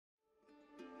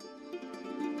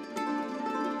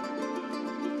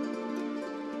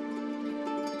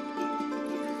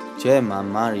Che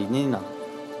mamari nina.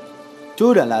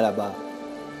 Tura la ba.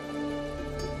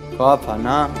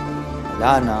 Kofana,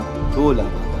 lana, tula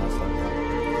ba.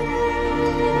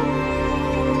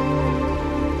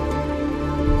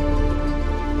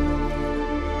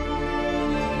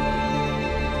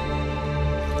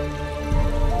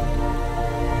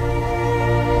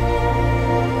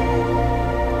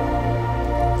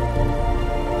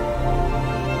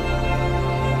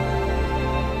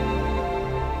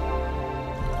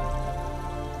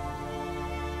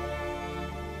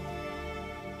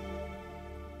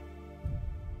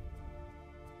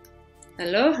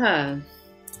 Aloha.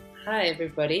 Hi,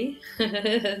 everybody.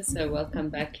 So welcome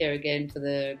back here again for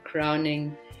the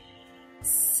crowning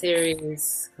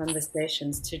series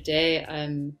conversations. Today,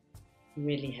 I'm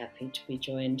really happy to be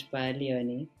joined by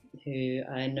Leone, who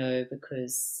I know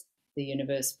because the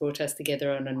universe brought us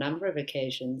together on a number of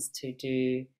occasions to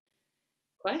do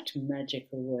quite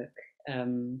magical work.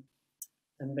 I'm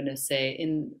going to say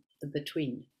in the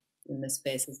between, in the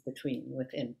spaces between,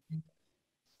 within.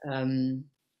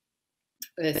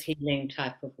 Earth healing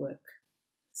type of work.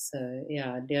 So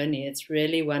yeah, Leone, it's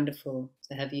really wonderful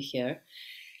to have you here.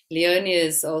 Leone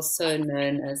is also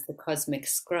known as the Cosmic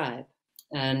Scribe,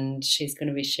 and she's going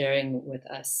to be sharing with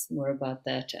us more about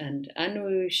that. And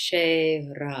Anu She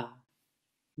Ra,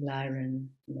 Lyran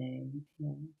name.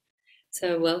 Yeah.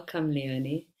 So welcome,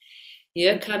 Leone.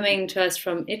 You're coming to us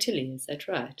from Italy, is that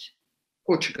right?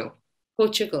 Portugal.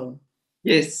 Portugal.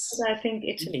 Yes. I think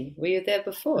Italy. Were you there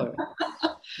before?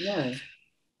 No.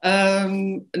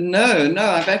 No,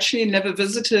 I've actually never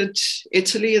visited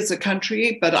Italy as a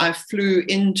country, but I flew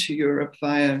into Europe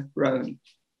via Rome.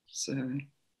 So,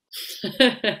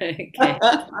 okay,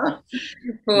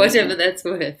 for whatever that's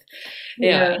worth.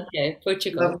 Yeah. Okay,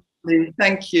 Portugal. Lovely.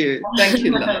 Thank you,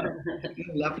 love.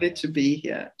 Lovely to be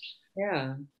here.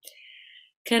 Yeah.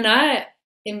 Can I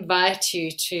invite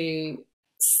you to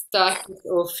start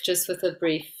off just with a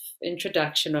brief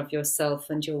introduction of yourself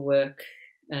and your work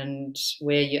and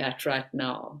where you're at right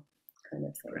now, kind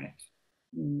of thing.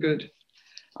 Right. Good.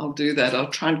 I'll do that. I'll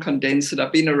try and condense it.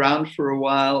 I've been around for a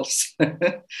while. So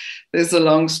there's a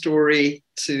long story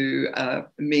to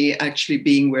me actually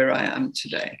being where I am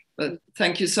today. But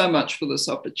thank you so much for this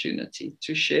opportunity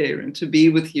to share and to be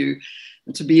with you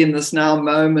and to be in this now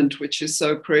moment, which is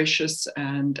so precious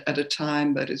and at a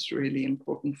time that is really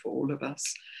important for all of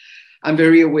us. I'm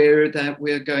very aware that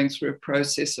we're going through a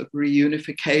process of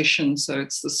reunification. So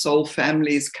it's the soul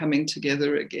families coming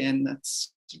together again.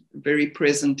 That's very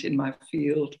present in my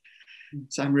field.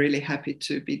 So I'm really happy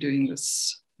to be doing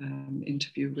this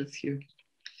interview with you.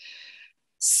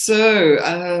 So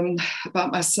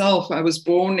about myself, I was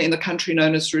born in a country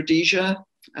known as Rhodesia,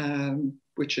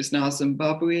 which is now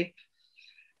Zimbabwe.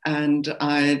 And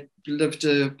I lived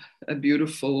a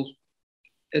beautiful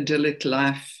idyllic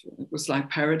life. It was like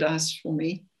paradise for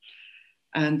me.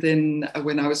 And then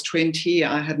when I was 20,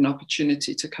 I had an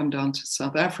opportunity to come down to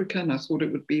South Africa, and I thought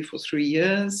it would be for 3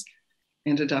 years.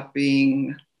 Ended up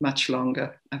being much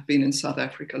longer. I've been in South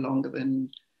Africa longer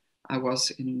than I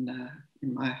was in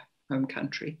my home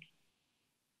country.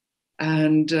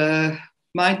 And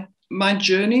my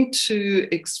journey to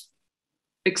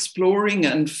exploring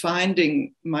and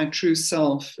finding my true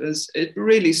self it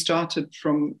really started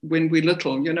from when we're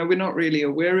little. You know, we're not really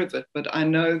aware of it, but I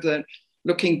know that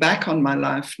looking back on my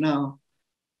life now,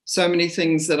 so many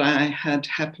things that I had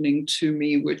happening to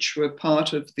me, which were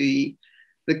part of the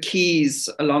keys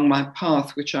along my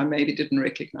path, which I maybe didn't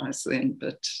recognize then,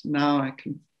 but now I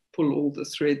can pull all the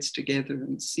threads together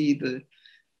and see the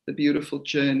beautiful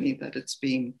journey that it's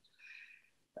been.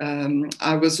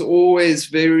 I was always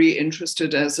very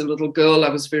interested as a little girl. I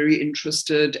was very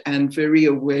interested and very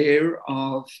aware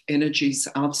of energies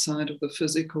outside of the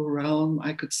physical realm.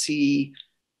 I could see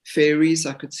fairies,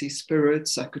 I could see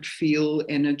spirits, I could feel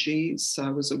energies. So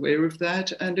I was aware of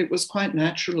that, and it was quite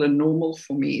natural and normal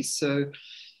for me. So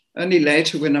only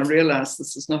later, when I realized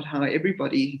this is not how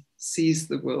everybody sees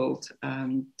the world,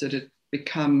 did it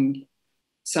become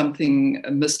something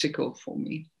mystical for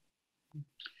me.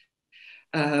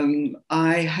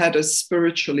 I had a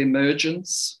spiritual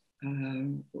emergence,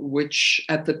 which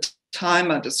at the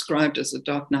time I described as a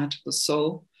dark night of the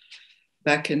soul.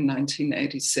 Back in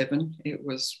 1987, it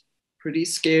was pretty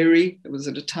scary. It was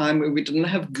at a time where we didn't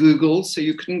have Google, so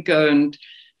you couldn't go and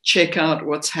check out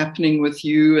what's happening with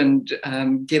you and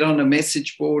get on a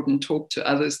message board and talk to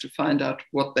others to find out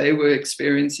what they were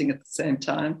experiencing at the same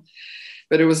time.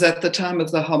 But it was at the time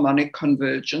of the harmonic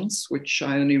convergence, which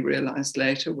I only realized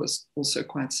later was also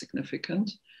quite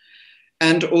significant.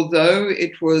 And although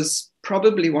it was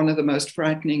probably one of the most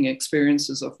frightening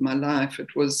experiences of my life.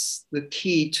 It was the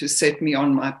key to set me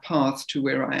on my path to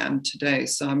where I am today.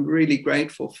 So I'm really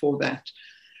grateful for that.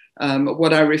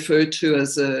 What I refer to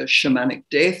as a shamanic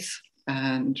death,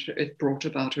 and it brought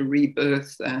about a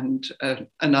rebirth and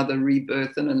another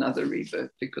rebirth and another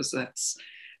rebirth, because that's,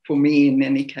 for me, in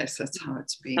any case, that's how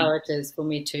it's been. How it is for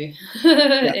me too.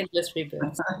 Endless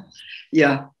rebirths.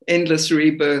 Yeah, endless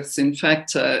rebirths. In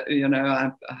fact, you know,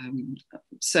 I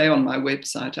say on my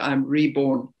website, I'm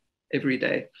reborn every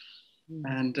day.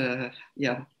 And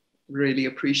yeah, really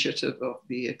appreciative of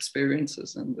the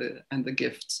experiences and the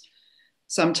gifts.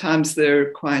 Sometimes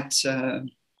they're quite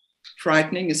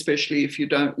frightening, especially if you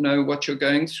don't know what you're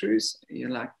going through. So you're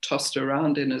like tossed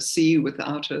around in a sea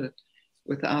without a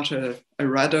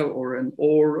rudder or an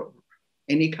oar or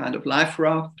any kind of life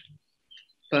raft.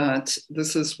 But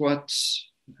this is what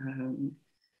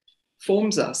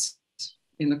forms us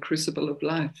in the crucible of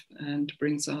life and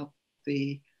brings out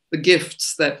the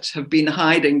gifts that have been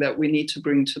hiding that we need to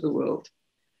bring to the world.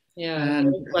 Yeah,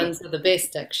 And those ones are the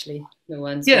best, actually. The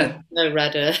ones yeah, with no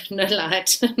rudder, no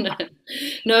light,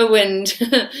 no wind,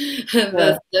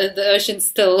 the ocean's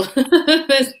still.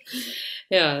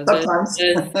 Yeah, sometimes.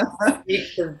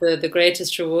 the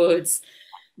greatest rewards.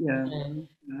 Yeah,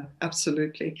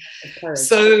 absolutely. Courage.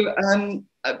 So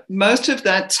most of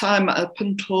that time up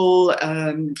until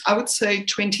I would say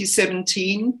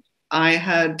 2017, I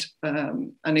had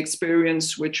an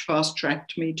experience which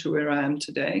fast-tracked me to where I am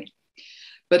today.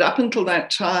 But up until that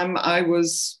time, I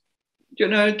was, you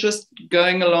know, just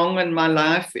going along in my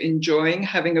life, enjoying,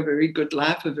 having a very good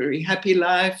life, a very happy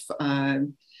life. I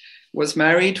was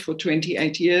married for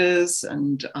 28 years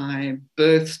and I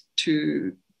birthed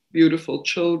two beautiful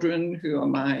children who are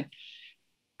my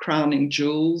crowning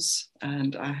jewels.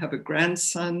 And I have a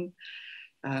grandson.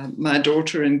 My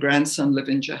daughter and grandson live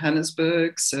in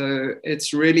Johannesburg. So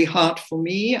it's really hard for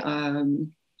me.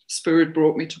 Spirit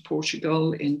brought me to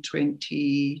Portugal in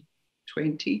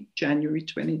 2020, January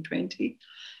 2020.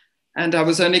 And I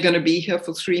was only going to be here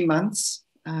for 3 months.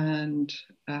 And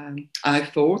I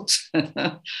thought,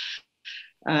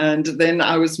 and then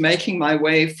I was making my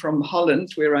way from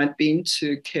Holland, where I'd been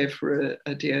to care for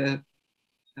a dear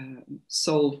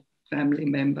soul family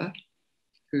member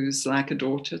who's like a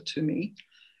daughter to me.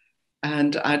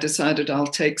 And I decided I'll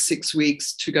take 6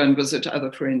 weeks to go and visit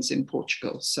other friends in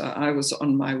Portugal. So I was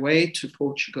on my way to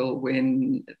Portugal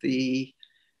when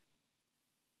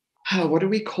what do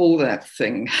we call that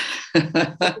thing?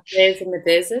 Days in the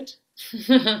desert.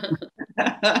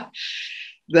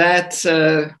 That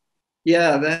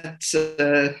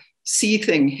sea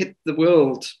thing hit the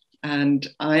world. And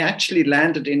I actually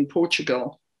landed in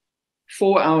Portugal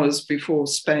 4 hours before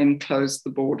Spain closed the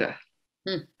border.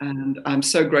 And I'm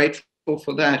so grateful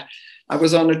for that. I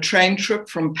was on a train trip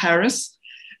from Paris,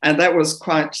 and it was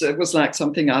like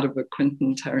something out of a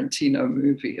Quentin Tarantino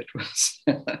movie. It was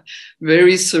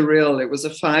very surreal. It was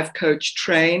a 5-coach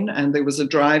train, and there was a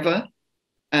driver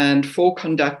and 4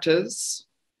 conductors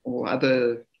or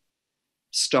other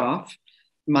staff,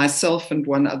 myself and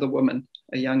 1 other woman,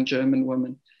 a young German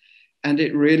woman. And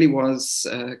it really was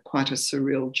quite a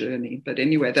surreal journey. But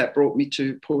anyway, that brought me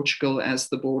to Portugal as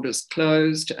the borders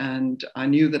closed. And I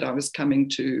knew that I was coming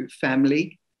to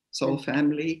family, soul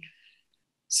family.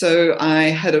 So I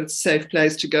had a safe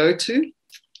place to go to.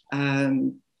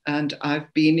 And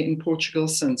I've been in Portugal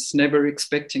since, never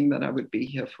expecting that I would be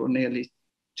here for nearly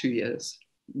 2 years.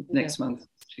 Next month,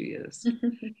 2 years.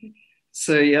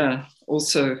 So yeah,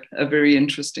 also a very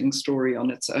interesting story on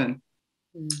its own.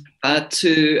 But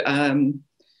to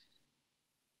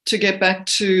get back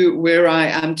to where I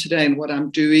am today and what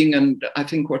I'm doing, and I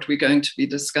think what we're going to be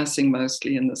discussing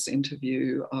mostly in this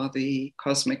interview are the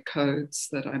cosmic codes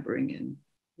that I bring in.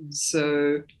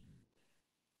 So,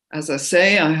 as I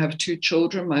say, I have 2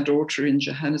 children, my daughter in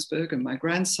Johannesburg and my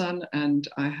grandson, and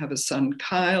I have a son,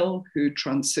 Kyle, who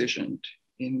transitioned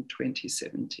in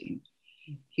 2017.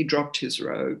 He dropped his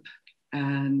robe,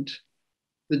 and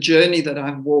the journey that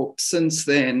I've walked since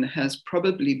then has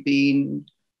probably been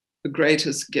the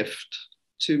greatest gift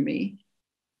to me,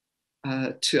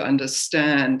 to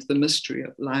understand the mystery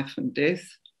of life and death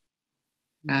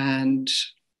and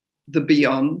the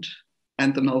beyond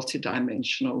and the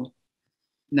multidimensional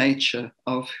nature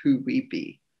of who we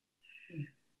be.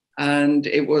 And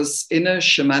it was in a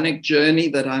shamanic journey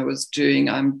that I was doing.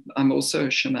 I'm also a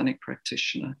shamanic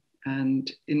practitioner.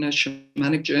 And in a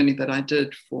shamanic journey that I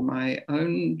did for my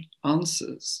own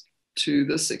answers to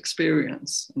this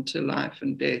experience and to life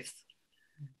and death,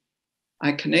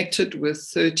 I connected with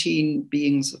 13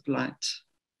 beings of light.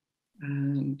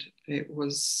 And it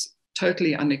was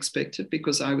totally unexpected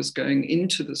because I was going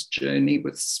into this journey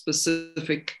with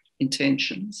specific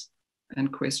intentions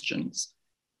and questions.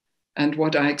 And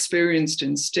what I experienced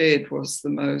instead was the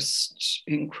most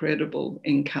incredible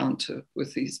encounter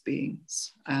with these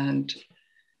beings. And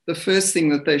the first thing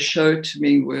that they showed to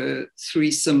me were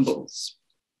 3 symbols.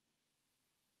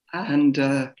 And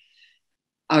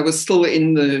I was still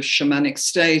in the shamanic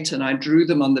state, and I drew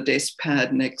them on the desk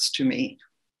pad next to me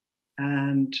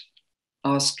and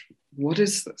asked, what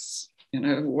is this? You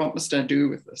know, what must I do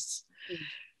with this?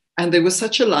 And there was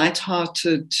such a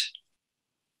light-hearted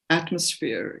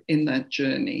atmosphere in that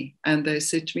journey. And they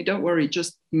said to me, don't worry,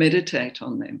 just meditate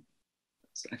on them.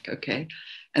 It's like, okay.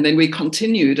 And then we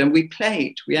continued and we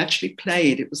played. We actually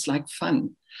played. It was like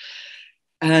fun.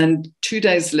 And 2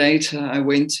 days later, I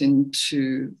went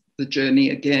into the journey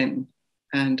again,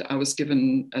 and I was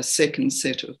given a second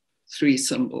set of 3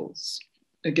 symbols.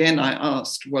 Again, I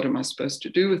asked, what am I supposed to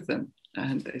do with them?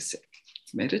 And they said,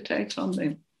 meditate on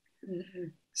them. Mm-hmm.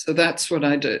 So that's what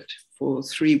I did for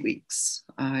 3 weeks.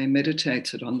 I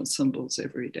meditated on the symbols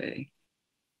every day.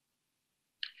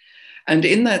 And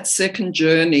in that second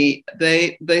journey,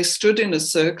 they stood in a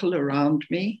circle around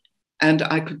me, and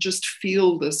I could just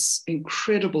feel this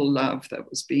incredible love that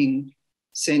was being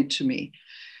sent to me.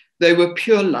 They were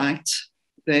pure light.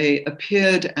 They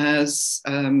appeared as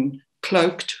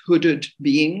cloaked, hooded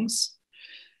beings.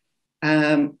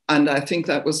 And I think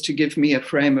that was to give me a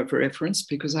frame of reference,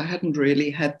 because I hadn't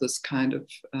really had this kind of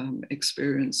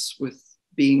experience with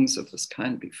beings of this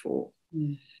kind before.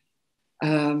 Mm.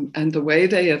 And the way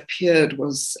they appeared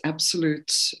was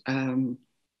absolute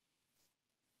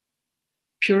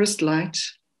purest light.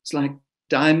 It's like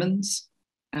diamonds.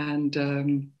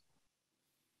 And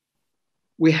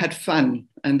we had fun.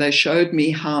 And they showed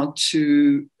me how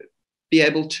to be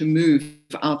able to move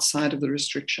outside of the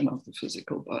restriction of the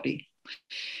physical body.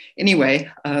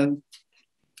 Anyway,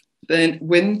 then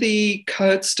when the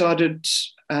code started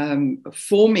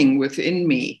forming within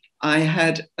me, I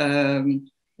had...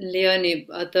 Leone,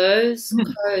 are those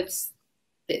codes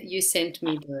that you sent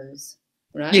me those,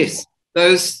 right? Yes,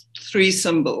 those 3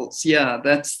 symbols. Yeah,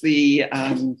 that's the...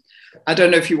 I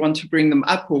don't know if you want to bring them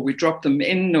up or we drop them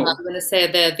in. Or... I'm going to say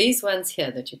there are these ones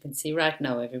here that you can see right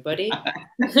now, everybody.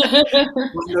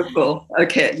 Wonderful.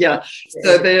 Okay, yeah.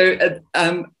 So they're...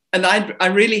 and I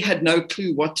really had no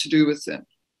clue what to do with them.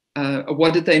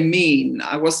 What did they mean?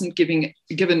 I wasn't given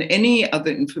any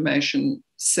other information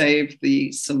save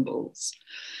the symbols.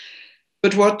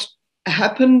 But what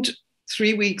happened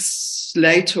 3 weeks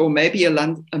later, or maybe a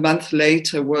month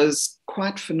later, was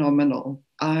quite phenomenal.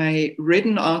 I read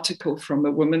an article from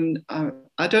a woman.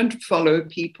 I don't follow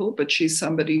people, but she's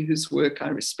somebody whose work I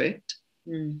respect.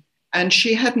 Mm. And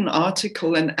she had an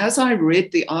article, and as I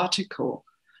read the article,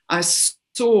 I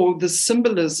saw the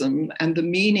symbolism and the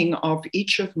meaning of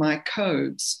each of my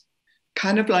codes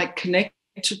kind of like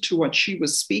connected to what she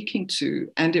was speaking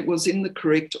to, and it was in the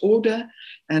correct order,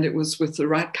 and it was with the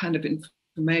right kind of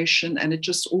information, and it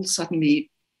just all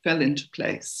suddenly fell into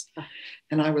place.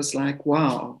 And I was like,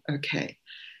 wow, okay.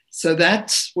 So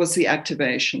that was the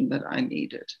activation that I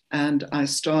needed. And I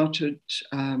started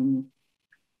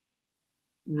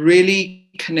really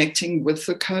connecting with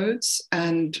the codes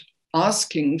and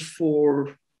asking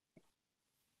for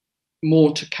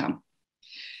more to come.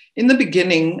 In the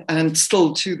beginning, and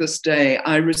still to this day,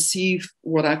 I receive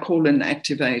what I call an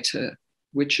activator,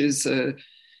 which is an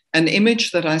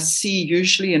image that I see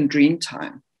usually in dream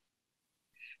time.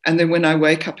 And then when I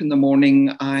wake up in the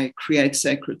morning, I create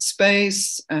sacred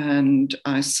space and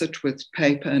I sit with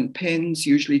paper and pens,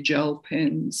 usually gel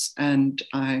pens, and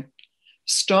I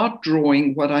start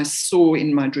drawing what I saw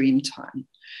in my dream time.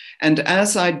 And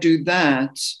as I do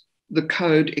that, the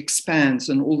code expands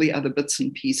and all the other bits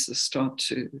and pieces start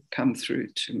to come through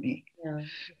to me. Yeah, okay.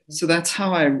 So that's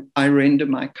how I render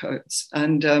my codes.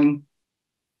 And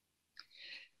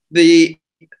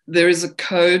there is a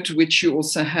code which you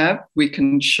also have. We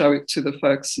can show it to the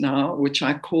folks now, which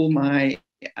I call my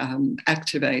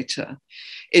activator.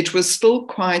 It was still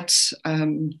quite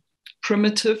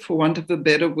primitive, for want of a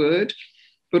better word.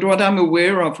 But what I'm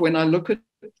aware of when I look at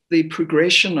the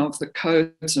progression of the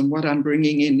codes and what I'm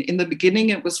bringing in the beginning,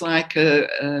 it was like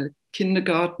a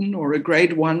kindergarten or a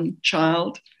grade 1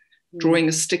 child drawing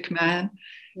a stick man.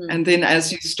 And then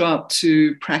as you start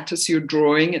to practice your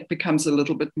drawing, it becomes a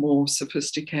little bit more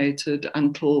sophisticated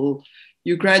until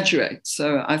you graduate.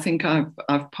 So I think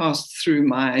I've passed through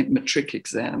my matric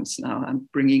exams now. I'm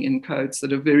bringing in codes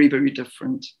that are very, very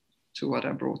different to what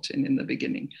I brought in the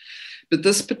beginning. But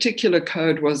this particular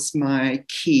code was my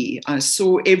key. I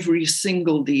saw every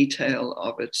single detail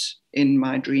of it in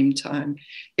my dream time,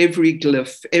 every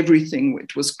glyph, everything,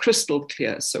 which was crystal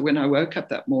clear. So when I woke up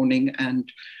that morning and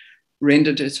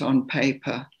rendered it on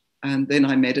paper, and then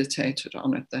I meditated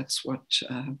on it, that's what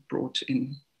brought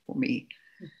in for me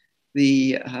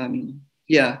the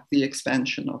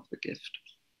expansion of the gift.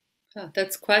 Oh,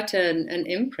 that's quite an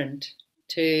imprint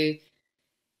to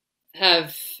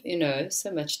have, you know, so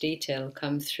much detail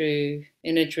come through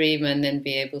in a dream and then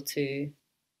be able to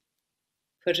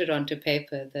put it onto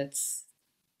paper. That's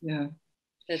very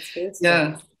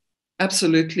yeah,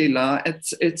 absolutely, La.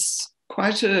 It's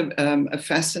quite a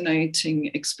fascinating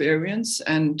experience,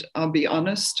 and I'll be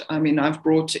honest, I mean, I've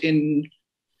brought in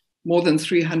more than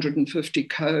 350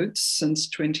 codes since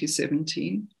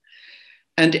 2017,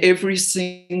 and every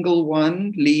single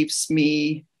one leaves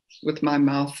me with my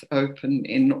mouth open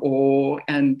in awe,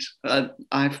 and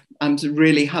I'm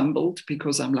really humbled,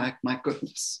 because I'm like, my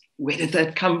goodness, where did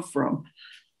that come from?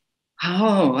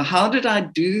 How did I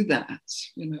do that?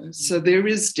 You know, so there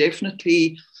is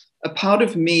definitely a part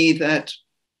of me that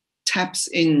taps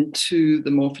into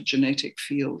the morphogenetic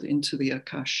field, into the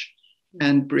Akash,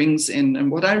 and brings in.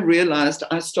 And what I realized,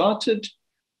 I started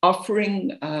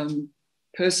offering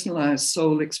personalized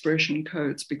soul expression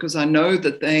codes, because I know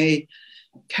that they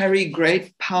carry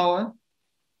great power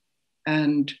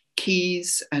and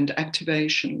keys and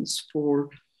activations for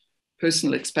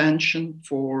personal expansion,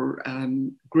 for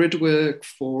grid work,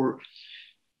 for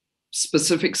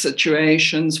specific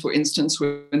situations. For instance,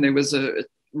 when there was a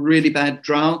really bad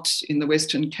drought in the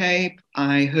Western Cape,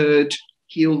 I heard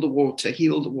heal the water,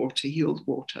 heal the water, heal the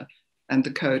water, and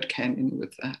the code came in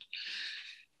with that.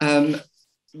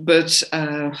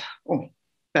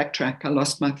 Backtrack, I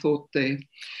lost my thought there.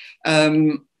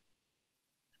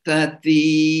 That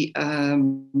the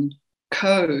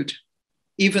code,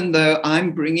 even though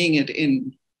I'm bringing it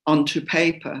in onto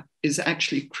paper, is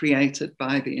actually created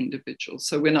by the individual.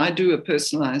 So when I do a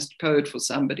personalized code for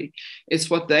somebody, it's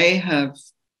what they have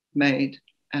made,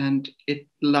 and it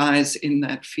lies in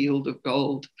that field of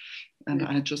gold. And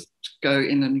I just go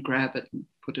in and grab it and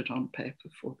put it on paper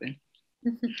for them.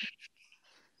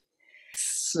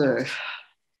 So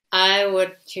I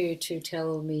want you to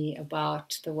tell me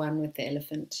about the one with the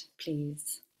elephant,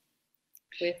 please.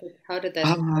 How did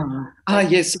that?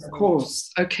 Yes, of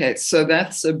course. Okay, so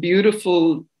that's a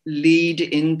beautiful lead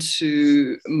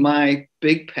into my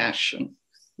big passion,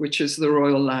 which is the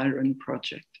Royal Lyran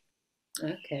Project.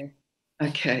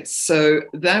 Okay, so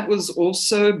that was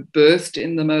also birthed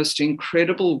in the most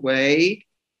incredible way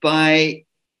by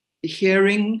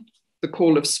hearing the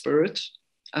call of spirit.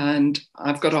 And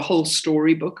I've got a whole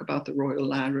storybook about the Royal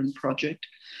Lyran Project.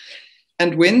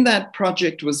 And when that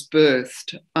project was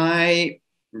birthed, I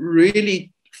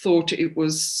really thought it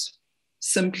was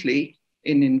simply,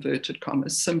 in inverted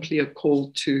commas, simply a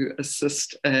call to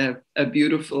assist a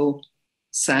beautiful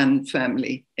San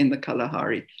family in the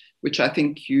Kalahari, which I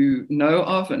think you know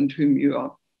of and whom you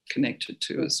are connected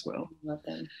to as well.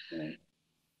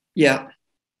 Yeah.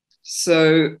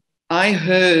 So I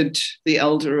heard the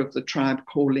elder of the tribe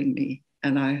calling me,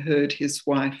 and I heard his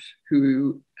wife,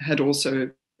 who had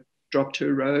also dropped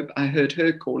her robe, I heard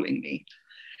her calling me.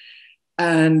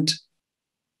 And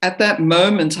at that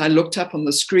moment, I looked up on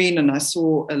the screen and I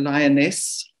saw a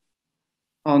lioness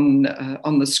on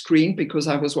the screen, because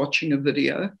I was watching a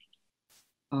video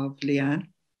of Leone.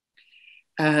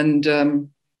 And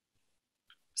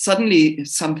suddenly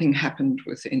something happened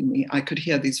within me. I could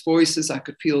hear these voices. I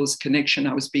could feel this connection.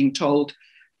 I was being told,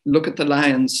 look at the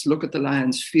lions,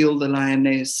 feel the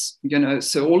lioness, you know,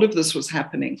 so all of this was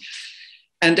happening.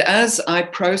 And as I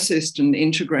processed and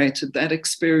integrated that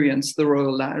experience, the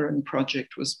Royal Lyran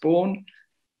Project was born,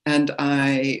 and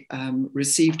I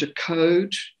received a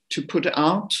code to put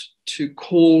out to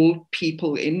call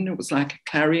people in. It was like a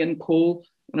clarion call.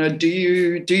 You know, do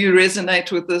you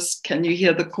resonate with this? Can you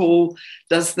hear the call?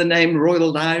 Does the name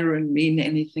Royal Lyran mean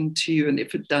anything to you? And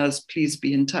if it does, please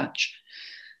be in touch.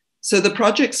 So the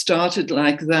project started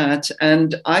like that,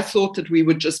 and I thought that we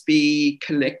would just be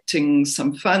collecting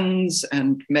some funds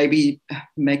and maybe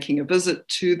making a visit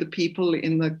to the people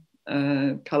in the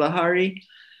Kalahari.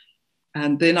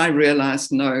 And then I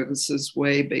realized, no, this is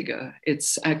way bigger.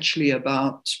 It's actually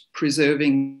about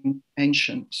preserving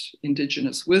ancient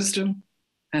indigenous wisdom,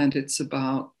 and it's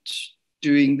about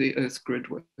doing the earth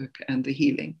grid work and the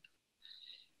healing.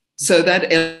 So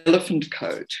that elephant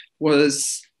code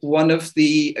was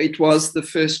it was the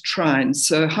first shrine.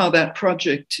 So how that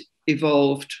project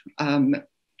evolved,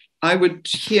 I would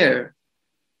hear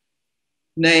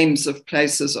names of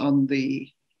places on the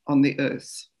on the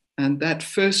earth. And that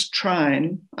first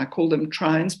trine, I call them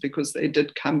trines because they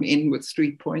did come in with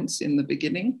 3 points in the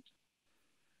beginning.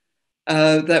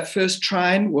 That first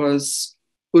trine was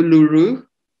Uluru,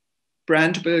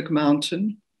 Brandberg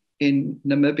Mountain in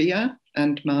Namibia,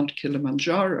 and Mount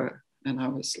Kilimanjaro. And I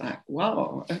was like,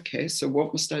 wow, okay, so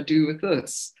what must I do with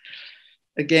this?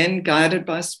 Again, guided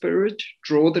by spirit,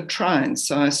 draw the trines.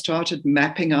 So I started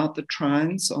mapping out the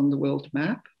trines on the world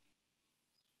map.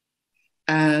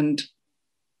 And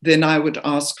then I would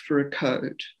ask for a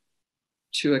code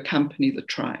to accompany the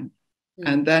trine.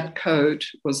 And that code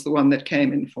was the one that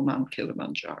came in for Mount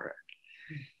Kilimanjaro.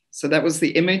 So that was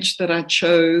the image that I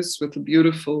chose with the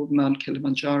beautiful Mount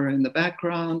Kilimanjaro in the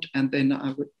background. And then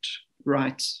I would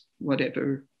write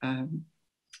whatever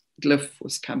glyph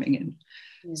was coming in.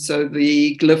 So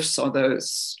the glyphs are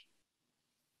those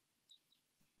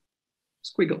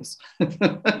squiggles,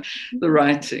 the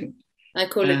writing. I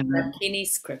call it Dakini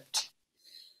script.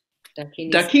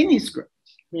 Dakini script.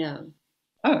 Yeah.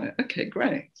 Oh, okay,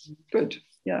 great. Good.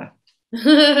 Yeah.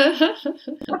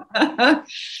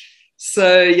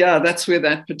 So, yeah, that's where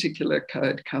that particular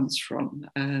code comes from.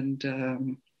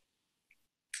 And,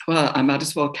 well, I might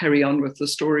as well carry on with the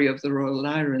story of the Royal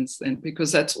Lyrans then,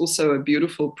 because that's also a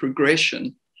beautiful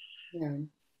progression. Yeah.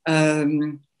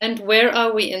 And where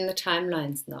are we in the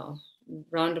timelines now?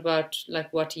 Roundabout,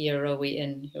 like what year are we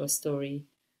in your story?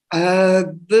 I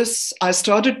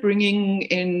started bringing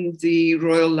in the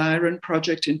Royal Lyran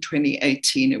project in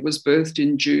 2018. It was birthed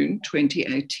in June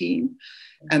 2018.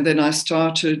 And then I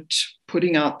started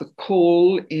putting out the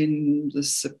call in the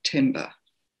September.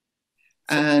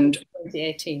 So and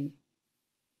 2018.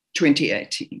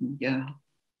 2018, yeah.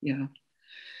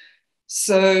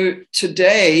 So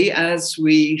today, as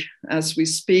we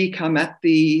speak, I'm at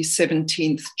the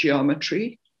 17th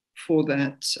geometry for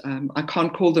that. I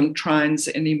can't call them trines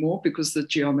anymore because the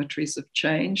geometries have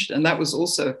changed. And that was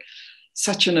also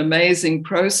such an amazing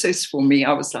process for me.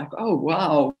 I was like, oh,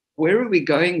 wow, where are we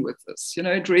going with this? You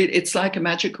know, it's like a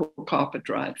magical carpet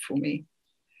ride for me.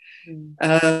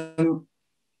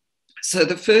 So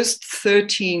the first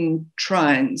 13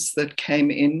 trines that came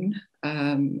in,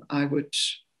 I would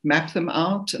map them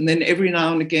out. And then every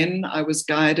now and again, I was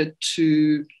guided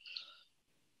to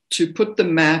put the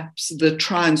maps, the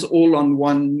trines all on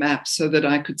one map so that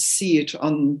I could see it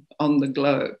on the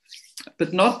globe.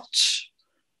 But not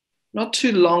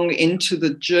too long into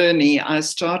the journey, I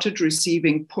started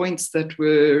receiving points that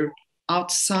were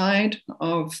outside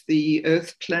of the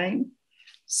earth plane.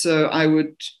 So I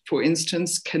would, for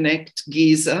instance, connect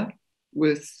Giza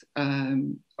with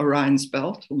Orion's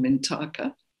belt or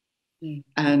Mintaka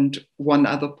and one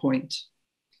other point.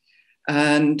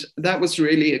 And that was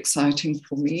really exciting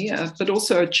for me, but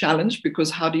also a challenge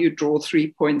because how do you draw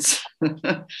 3 points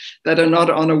that are not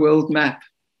on a world map?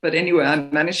 But anyway, I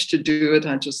managed to do it.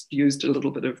 I just used a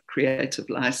little bit of creative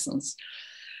license.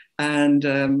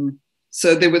 And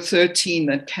so there were 13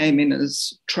 that came in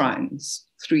as trines,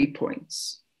 3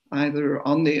 points, either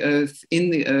on the earth,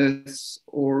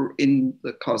 or in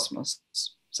the cosmos,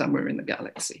 somewhere in the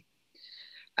galaxy.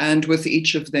 And with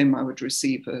each of them, I would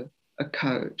receive a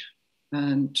code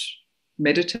and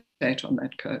meditate on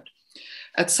that code.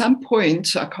 At some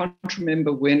point, I can't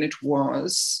remember when it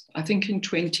was, I think in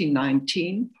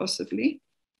 2019, possibly,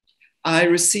 I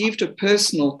received a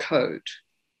personal code,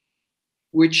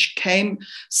 which came,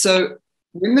 so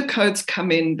when the codes come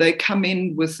in, they come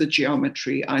in with the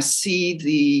geometry. I see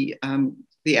the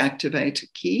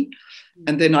activator key,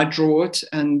 and then I draw it,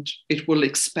 and it will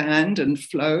expand and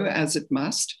flow as it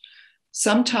must.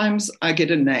 Sometimes I get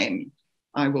a name.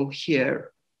 I will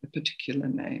hear a particular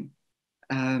name,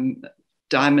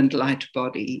 diamond light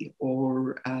body,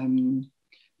 or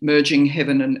merging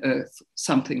heaven and earth,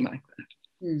 something like that.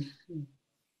 Mm-hmm.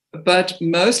 But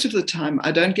most of the time,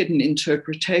 I don't get an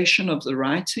interpretation of the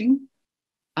writing.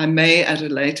 I may at a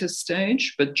later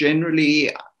stage, but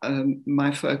generally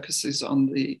my focus is on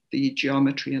the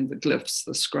geometry and the glyphs,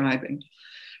 the scribing.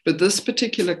 But this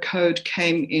particular code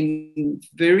came in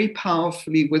very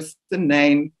powerfully with the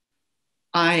name,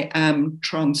 I am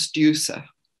transducer.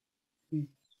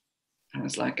 I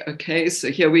was like, okay, so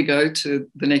here we go to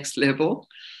the next level.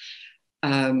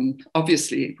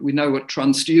 Obviously, we know what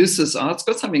transducers are. It's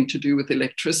got something to do with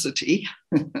electricity.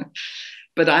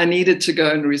 But I needed to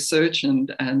go and research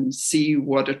and see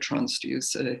what a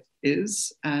transducer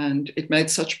is. And it made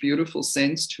such beautiful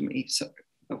sense to me. So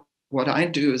what I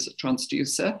do as a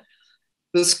transducer,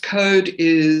 this code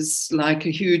is like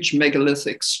a huge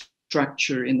megalithic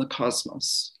structure in the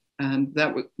cosmos. And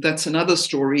that's another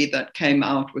story that came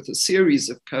out with a series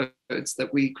of codes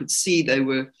that we could see they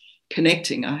were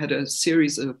connecting. I had a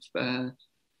series of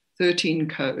 13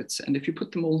 codes. And if you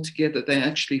put them all together, they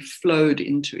actually flowed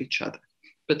into each other.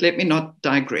 But let me not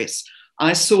digress.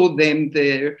 I saw them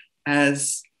there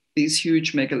as these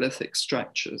huge megalithic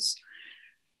structures.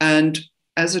 And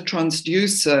as a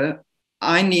transducer,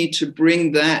 I need to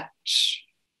bring that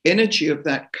energy of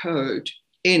that code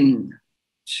in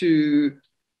to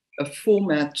a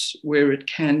format where it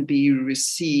can be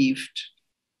received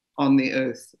on the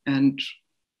earth and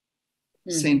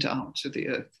sent out to the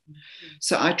earth.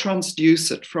 So I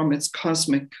transduce it from its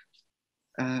cosmic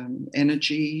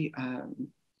energy,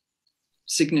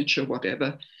 signature,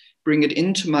 whatever, bring it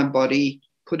into my body,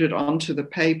 put it onto the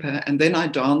paper, and then I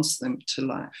dance them to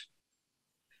life.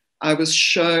 I was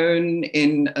shown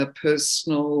in a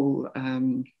personal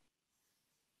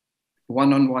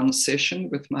one-on-one session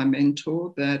with my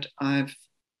mentor that I've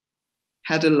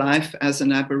had a life as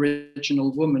an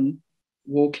Aboriginal woman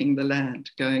walking the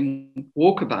land, going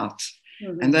walkabouts.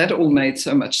 And that all made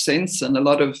so much sense. And a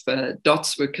lot of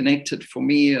dots were connected for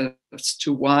me as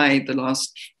to why the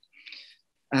last,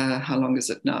 how long is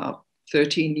it now?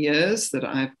 13 years that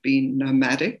I've been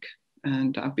nomadic,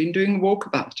 and I've been doing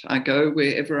walkabout. I go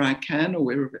wherever I can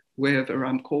or wherever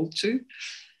I'm called to.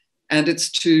 And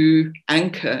it's to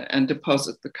anchor and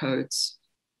deposit the codes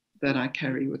that I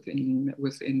carry within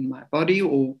my body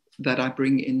or that I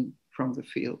bring in from the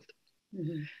field.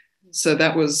 So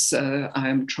that was, I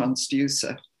am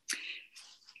transducer.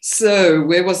 So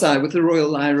where was I with the Royal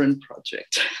Lyran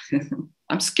project?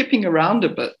 I'm skipping around a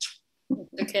bit.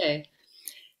 Okay,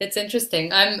 it's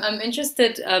interesting. I'm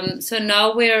interested. So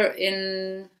now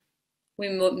we're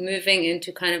moving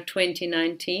into kind of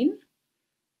 2019.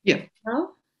 Yeah.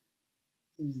 Now?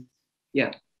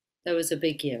 Yeah. That was a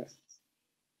big year.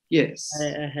 Yes.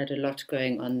 I had a lot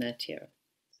going on that year.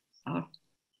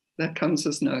 That comes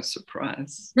as no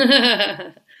surprise.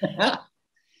 Yeah.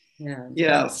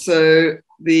 Yeah. So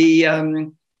the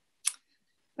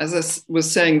as I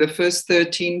was saying, the first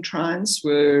 13 trines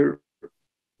were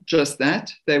just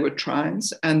that. They were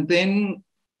trines. And then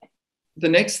the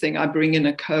next thing, I bring in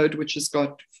a code which has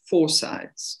got 4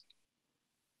 sides.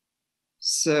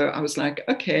 So I was like,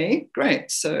 okay, great.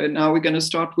 So now we're going to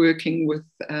start working with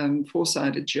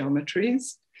 4-sided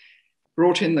geometries.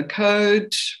 Brought in the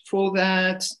code for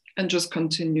that and just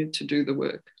continued to do the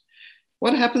work.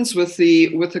 What happens with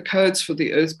the codes for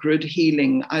the earth grid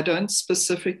healing? I don't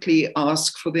specifically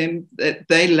ask for them. That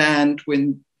they land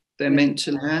when they're meant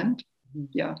to land.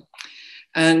 Yeah.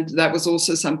 And that was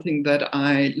also something that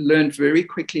I learned very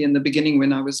quickly in the beginning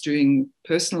when I was doing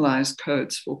personalized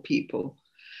codes for people.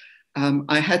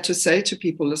 I had to say to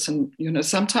people, listen,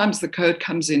 sometimes the code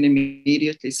comes in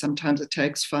immediately. Sometimes it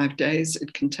takes 5 days.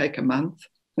 It can take a month.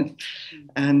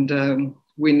 And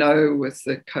we know with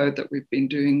the code that we've been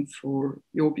doing for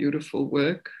your beautiful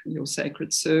work, your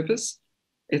sacred service,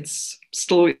 it's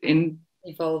still in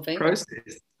evolving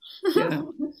process. Yeah.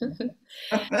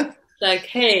 Like,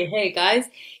 hey guys,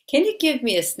 can you give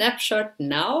me a snapshot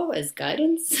now as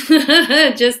guidance?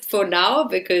 Just for now,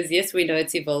 because yes, we know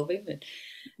it's evolving, but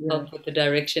help with the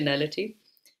directionality.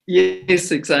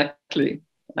 Yes, exactly.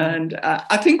 And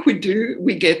I think we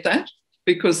get that,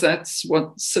 because that's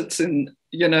what sits in,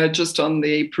 just on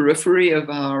the periphery of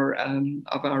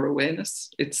our awareness.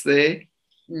 It's there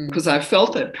because I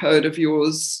felt that code of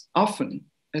yours often.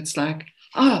 It's like,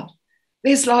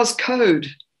 there's last code.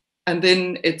 And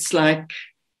then it's like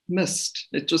mist.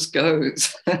 It just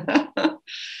goes.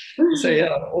 So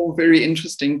yeah, all very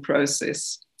interesting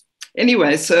process.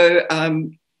 Anyway, so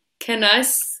can I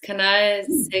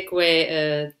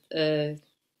segue a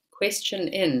question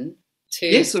in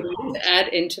to add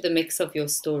into the mix of your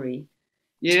story?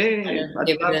 Yeah,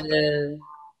 give it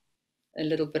a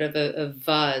little bit of a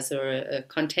vase or a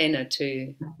container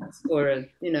to, or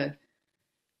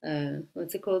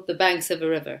what's it called? The banks of a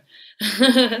river.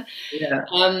 Yeah.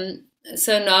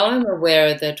 So now I'm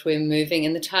aware that we're moving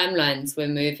in the timelines. We're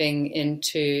moving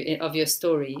of your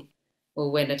story,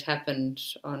 or when it happened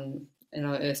in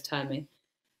our Earth timing.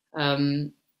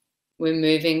 We're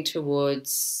moving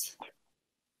towards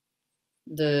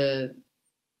the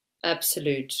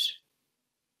absolute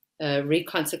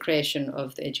reconsecration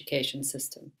of the education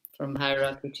system from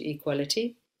hierarchy to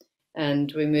equality,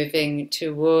 and we're moving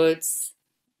towards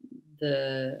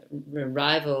the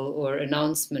arrival or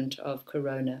announcement of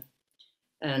Corona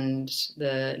and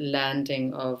the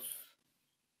landing of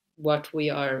what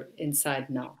we are inside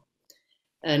now.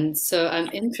 And so I'm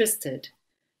interested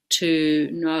to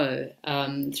know,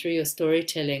 through your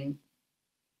storytelling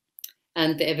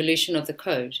and the evolution of the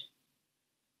code,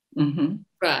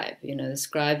 Scribe, the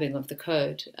scribing of the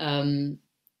code,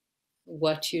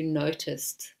 what you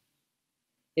noticed.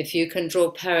 If you can draw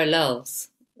parallels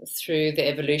through the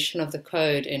evolution of the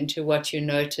code into what you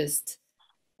noticed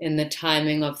in the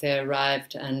timing of their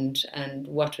arrived and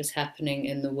what was happening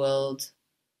in the world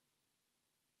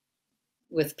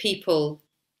with people,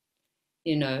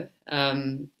 you know,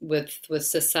 with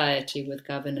society, with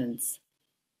governance.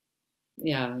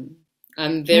 Yeah,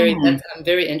 I'm very I'm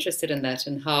very interested in that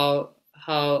and how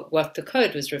what the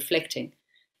code was reflecting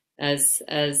as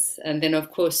and then of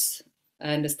course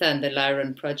I understand the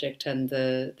Lyran project and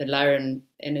the Lyran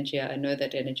energy. I know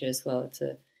that energy as well. It's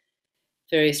a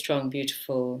very strong,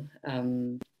 beautiful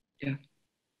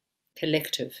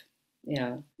collective.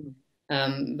 Yeah.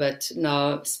 But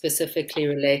now specifically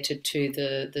related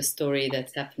to the story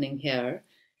that's happening here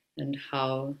and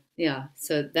how, yeah.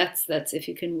 So that's if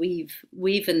you can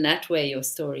weave in that way your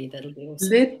story, that'll be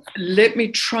awesome. Let me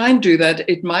try and do that.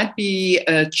 It might be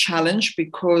a challenge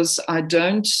because I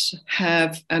don't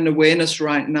have an awareness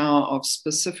right now of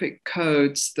specific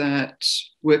codes that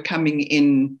were coming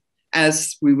in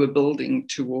as we were building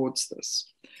towards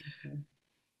this. Okay.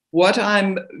 What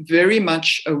I'm very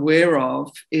much aware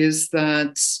of is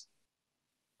that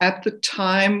at the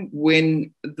time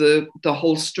when the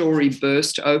whole story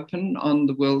burst open on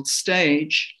the world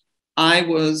stage, I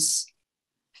was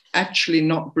actually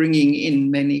not bringing in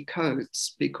many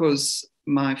codes because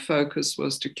my focus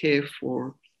was to care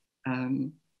for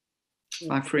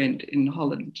my friend in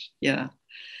Holland. Yeah.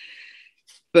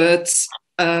 But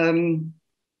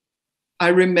I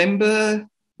remember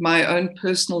my own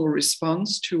personal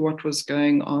response to what was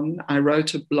going on. I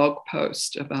wrote a blog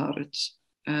post about it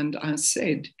and I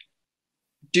said,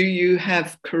 "Do you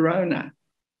have corona?"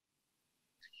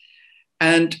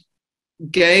 And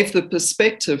gave the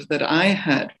perspective that I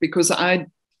had because I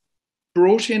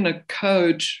brought in a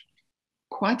code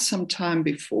quite some time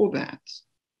before that,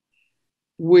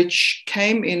 which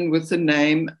came in with the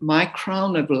name My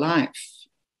Crown of Life.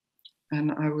 And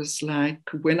I was like,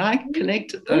 when I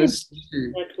connected those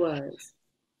two, that was.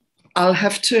 I'll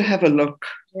have to have a look.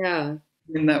 Yeah.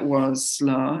 When that was,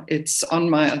 La. It's on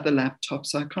my other laptop,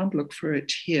 so I can't look for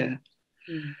it here.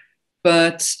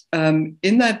 But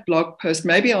in that blog post,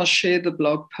 maybe I'll share the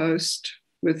blog post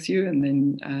with you, and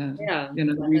then you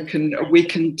know we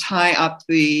can tie up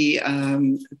the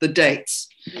dates,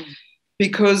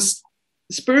 because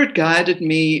Spirit guided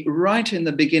me right in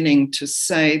the beginning to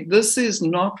say, this is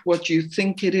not what you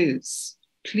think it is.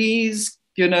 Please,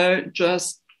 you know,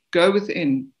 just go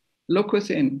within, look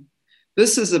within.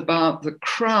 This is about the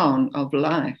crown of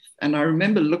life. And I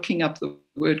remember looking up the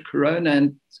word corona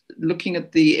and looking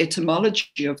at the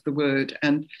etymology of the word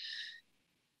and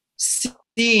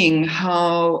seeing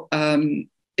how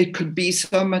it could be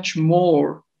so much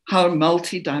more, how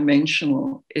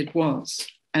multidimensional it was.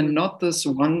 And not this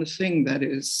one thing that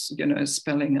is, you know,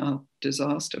 spelling out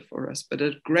disaster for us, but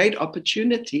a great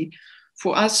opportunity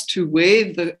for us to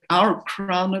wear our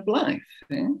crown of life.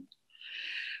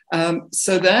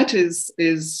 So that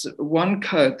is one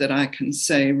code that I can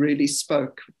say really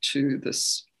spoke to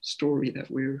this story that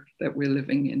we're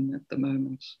living in at the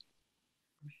moment.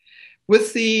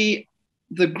 With the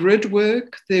grid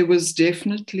work, there was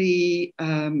definitely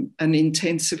an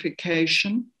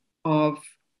intensification of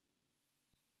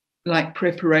like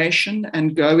preparation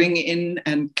and going in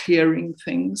and clearing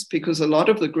things, because a lot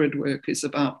of the grid work is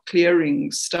about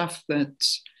clearing stuff that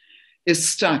is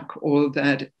stuck or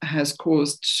that has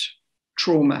caused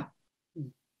trauma.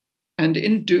 And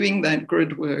in doing that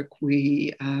grid work,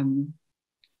 we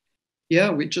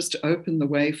just open the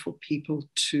way for people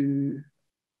to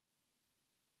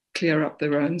clear up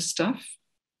their own stuff,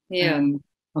 and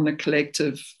on a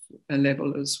collective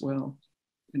level as well.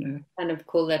 You know, kind of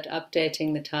call that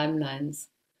updating the timelines.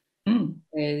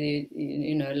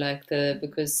 You know, like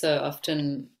because so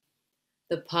often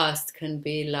the past can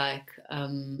be like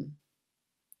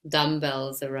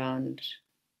dumbbells around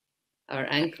our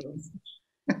ankles,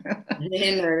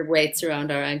 you know, weights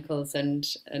around our ankles, and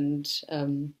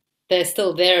they're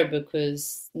still there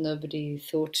because nobody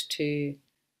thought to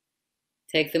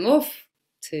take them off,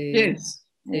 to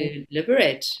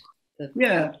liberate.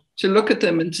 To look at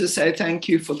them and to say thank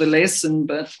you for the lesson,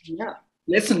 but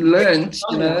lesson learned,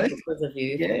 you know. Because of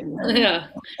you.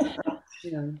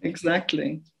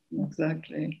 Exactly.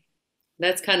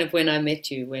 That's kind of when I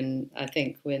met you, when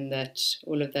that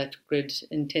all of that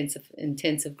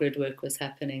intensive grid work was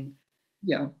happening.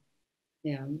 Yeah,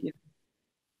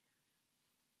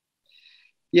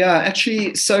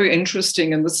 actually so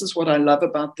interesting. And this is what I love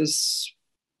about the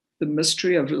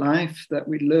mystery of life that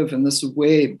we live in, this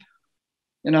web.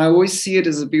 And I always see it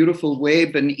as a beautiful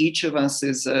web, and each of us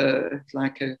is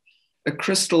like a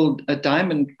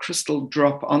diamond crystal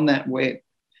drop on that web.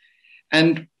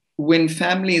 And when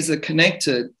families are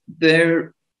connected,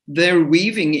 they're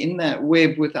weaving in that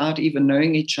web without even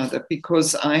knowing each other,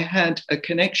 because I had a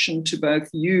connection to both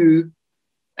you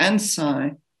and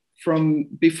Sai from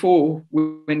before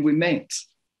when we met.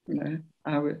 You know,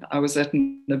 I was at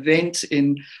an event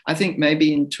in, I think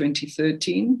maybe in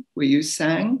 2013, where you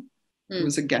sang. It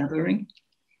was a gathering.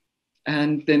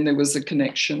 And then there was a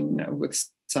connection with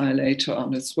Sai later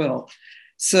on as well.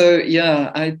 So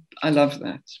yeah, I love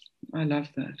that. I love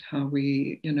that, how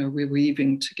we, you know, we're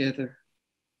weaving together,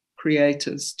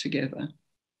 creators together.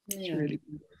 It's really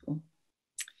beautiful.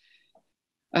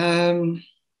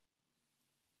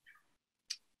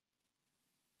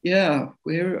 Yeah,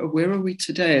 where are we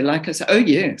today? Like I said, oh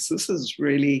yes, this is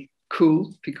really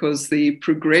cool, because the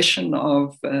progression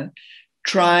of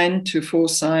trine to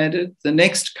four-sided, the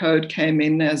next code came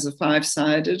in as a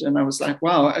five-sided, and I was like,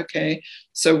 wow, okay,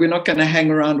 so we're not going to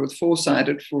hang around with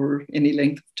four-sided for any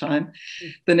length of time.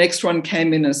 The next one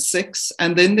came in as 6,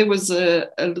 and then there was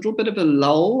a little bit of a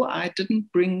lull. I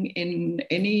didn't bring in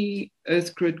any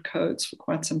Earth Grid codes for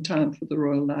quite some time for the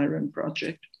Royal Lyran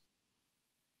project.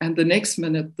 And the next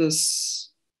minute,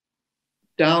 this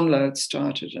download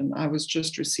started, and I was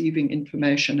just receiving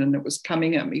information, and it was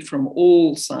coming at me from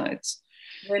all sides.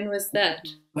 When was that?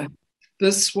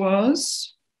 This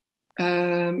was,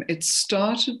 it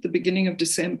started the beginning of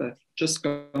December, just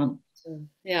gone.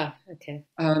 Yeah, okay.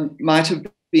 Might have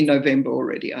been November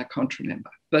already, I can't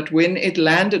remember. But when it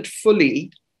landed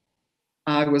fully,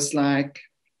 I was like,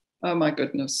 oh my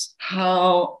goodness,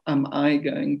 how am I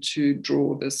going to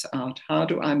draw this out? How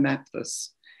do I map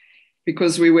this?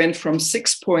 Because we went from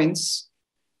 6 points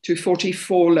to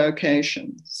 44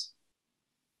 locations.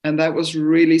 And that was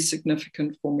really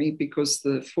significant for me, because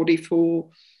the 44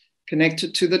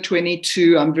 connected to the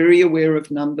 22, I'm very aware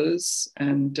of numbers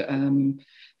and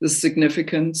the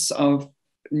significance of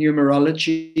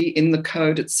numerology in the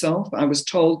code itself. I was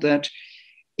told that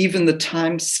even the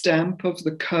timestamp of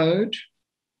the code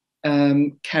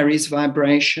carries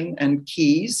vibration and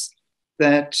keys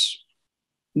that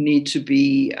need to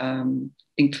be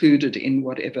included in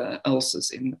whatever else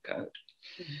is in the code.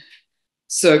 Mm-hmm.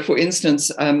 So for instance,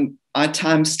 I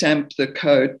timestamped the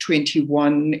code.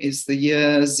 21 is the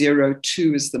year,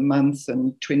 02 is the month,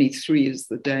 and 23 is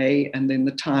the day, and then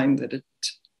the time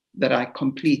that I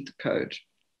complete the code,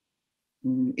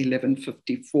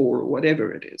 11:54 or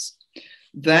whatever it is.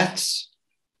 That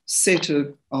set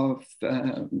of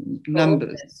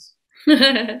numbers.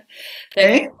 They're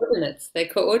coordinates. They're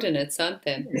coordinates, aren't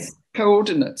they? Yes,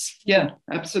 coordinates. Yeah,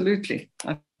 absolutely.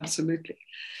 Absolutely.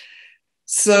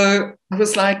 So I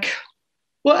was like,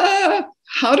 well,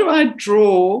 how do I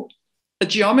draw a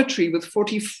geometry with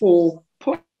 44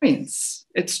 points?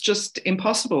 It's just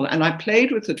impossible. And I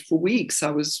played with it for weeks.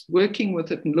 I was working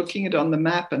with it and looking at it on the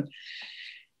map.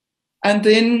 And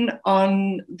then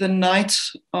on the night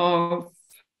of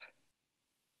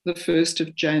the 1st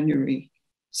of January,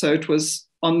 so it was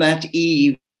on that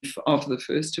eve of the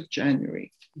 1st of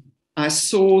January, I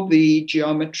saw the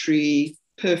geometry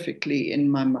perfectly in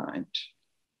my mind.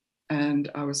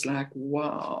 And I was like,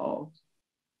 wow.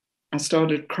 I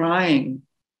started crying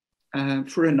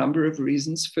for a number of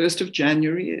reasons. 1st of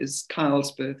January is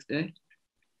Kyle's birthday.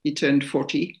 He turned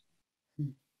 40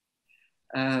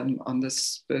 on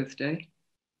this birthday.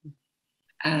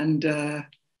 And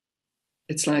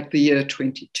it's like the year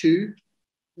 22,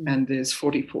 and there's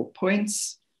 44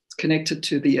 points. It's connected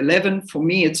to the 11. For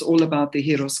me, it's all about the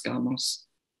hieroskamos,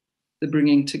 the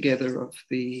bringing together of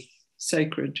the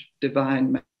sacred,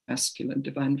 divine, masculine,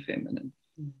 divine, feminine,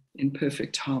 in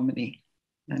perfect harmony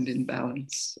and in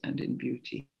balance and in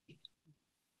beauty.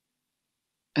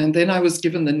 And then I was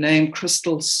given the name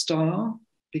Crystal Star,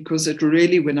 because it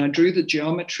really, when I drew the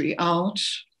geometry out,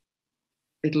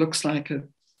 it looks like a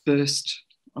burst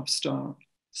of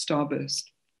starburst.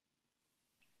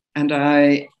 And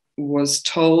I was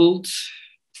told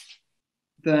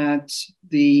that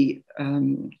the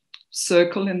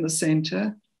circle in the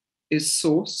center is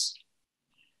source.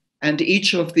 And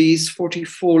each of these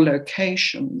 44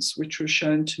 locations, which were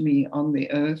shown to me on the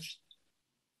earth,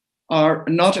 are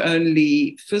not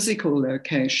only physical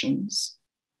locations,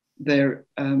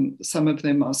 some of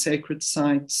them are sacred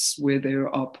sites where there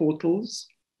are portals,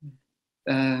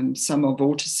 some are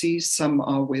vortices, some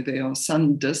are where there are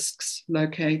sun disks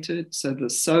located. So the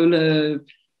solar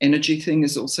energy thing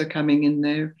is also coming in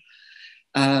there.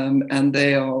 And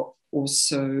they are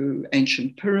also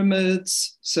ancient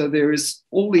pyramids. So there is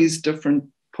all these different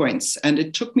points. And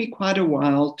it took me quite a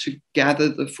while to gather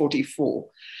the 44.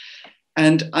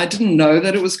 And I didn't know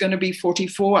that it was going to be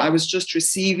 44. I was just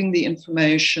receiving the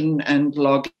information and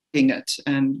logging it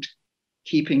and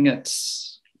keeping it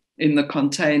in the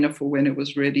container for when it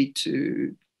was ready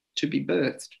to be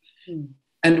birthed. Mm.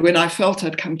 And when I felt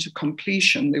I'd come to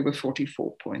completion, there were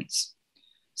 44 points.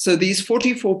 So these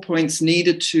 44 points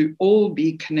needed to all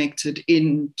be connected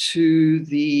into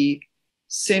the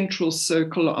central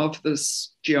circle of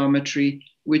this geometry,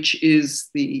 which is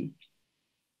the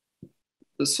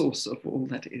source of all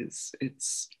that is.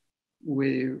 It's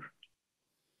where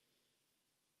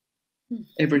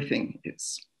everything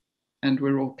is, and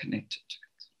we're all connected to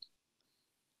it.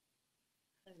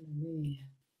 Hallelujah.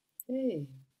 Hey.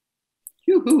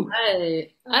 Yoo-hoo.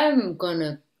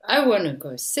 I wanna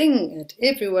go sing at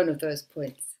every one of those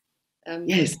points.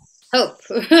 Yes. Help.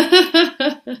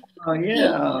 Oh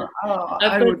yeah. Oh,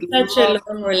 I've got such a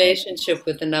long relationship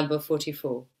with the number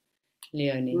 44,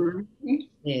 Leone. Really?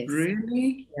 Yes.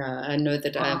 Really? Yeah, I know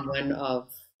that I'm one of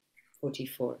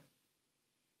 44.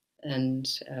 And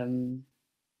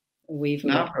we've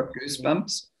Now I've got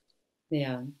goosebumps.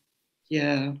 Yeah.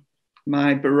 Yeah.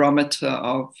 My barometer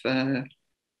of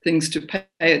things to pay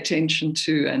attention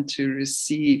to and to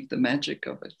receive the magic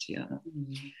of it. Yeah.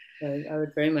 So I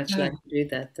would very much like to do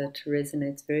that. That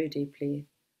resonates very deeply.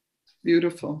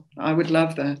 Beautiful. I would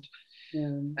love that. Yeah.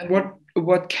 And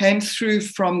what came through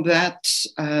from that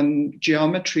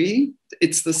geometry,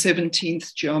 it's the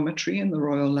 17th geometry in the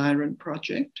Royal Lyran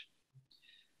project,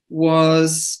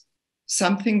 was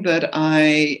something that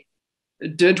I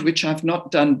did, which I've not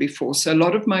done before. So a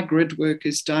lot of my grid work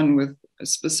is done with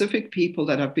specific people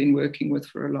that I've been working with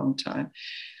for a long time.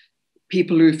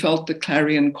 People who felt the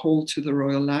clarion call to the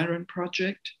Royal Lyran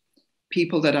project,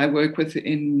 people that I work with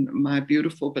in my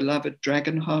beautiful, beloved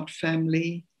Dragonheart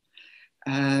family,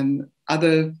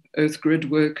 other Earth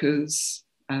Grid workers,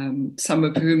 some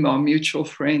of whom are mutual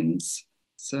friends.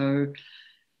 So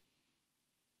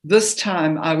this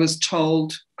time I was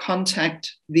told,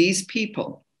 contact these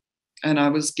people. And I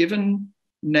was given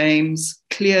names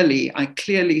clearly. I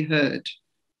clearly heard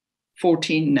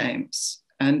 14 names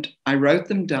and I wrote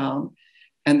them down.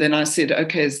 And then I said,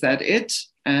 okay, is that it?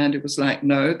 And it was like,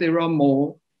 no, there are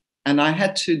more. And I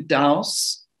had to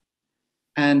douse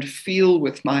and feel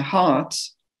with my heart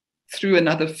through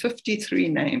another 53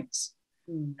 names.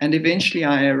 And eventually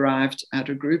I arrived at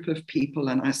a group of people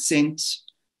and I sent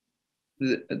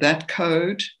that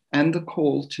code and the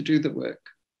call to do the work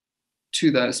to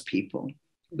those people.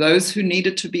 Those who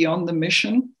needed to be on the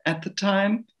mission at the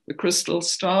time, the Crystal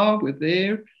Star, were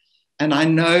there. And I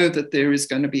know that there is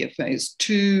going to be a phase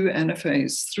 2 and a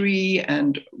phase 3,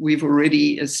 and we've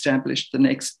already established the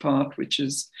next part, which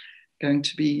is going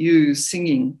to be you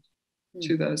singing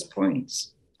to those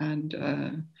points.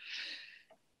 And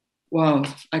wow,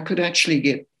 I could actually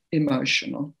get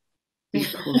emotional.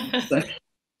 Because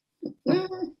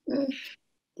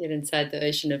Get inside the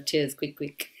ocean of tears,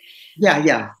 quick.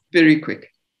 Yeah, very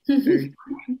quick. Very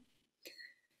quick.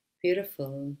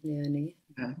 Beautiful, Leone.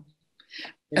 Yeah.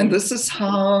 And this is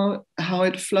how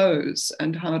it flows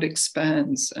and how it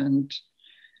expands and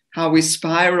how we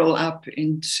spiral up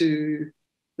into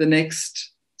the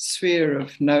next sphere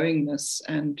of knowingness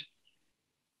and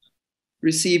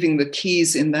receiving the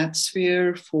keys in that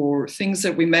sphere for things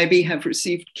that we maybe have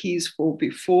received keys for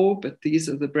before, but these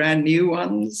are the brand new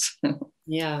ones.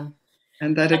 Yeah.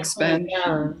 And that expansion.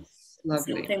 Yeah.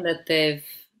 Lovely. Something that the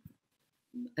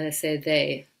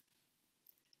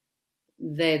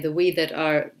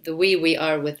we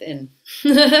are within,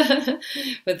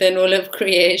 within all of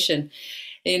creation,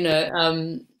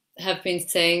 have been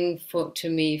saying to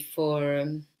me for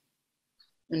a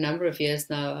number of years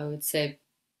now. I would say,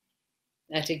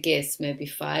 at a guess, maybe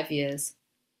 5 years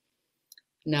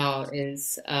now,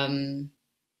 is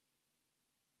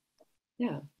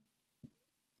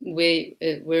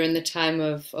we're in the time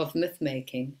of myth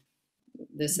making.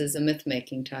 This is a myth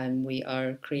making time. We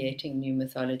are creating new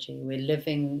mythology. We're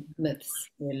living myths.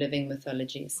 We're living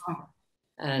mythologies,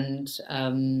 and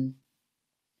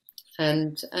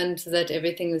that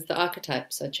everything is, the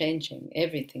archetypes are changing.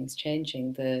 Everything's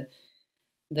changing.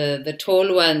 The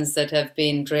tall ones that have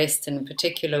been dressed in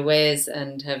particular ways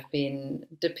and have been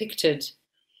depicted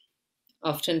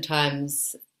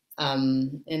oftentimes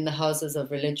in the houses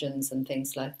of religions and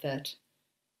things like that,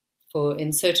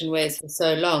 in certain ways for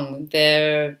so long,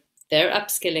 they're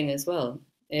upskilling as well.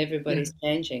 Everybody's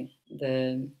changing.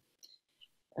 The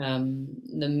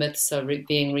myths are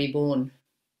being reborn.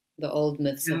 The old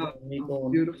myths are being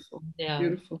reborn. Beautiful. Yeah.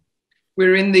 Beautiful.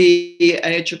 We're in the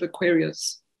age of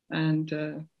Aquarius, and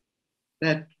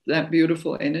that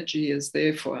beautiful energy is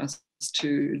there for us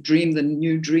to dream the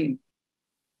new dream,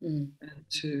 and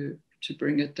to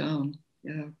bring it down.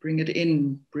 Yeah, bring it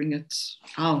in, bring it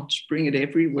out, bring it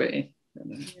everywhere.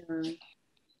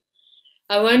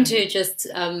 I want to just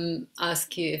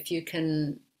ask you if you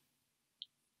can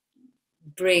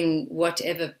bring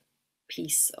whatever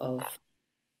piece of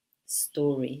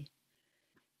story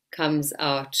comes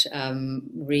out,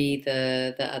 re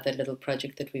the other little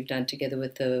project that we've done together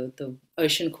with the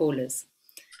ocean callers.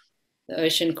 The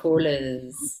ocean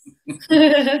callers.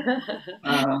 If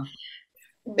I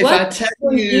What tell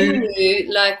for you,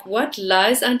 you, like what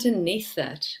lies underneath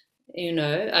that? You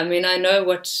know, I mean, I know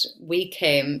what we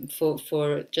came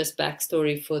for just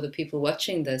backstory for the people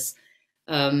watching this.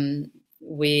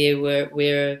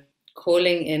 We're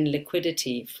calling in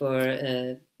liquidity for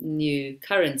a new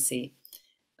currency,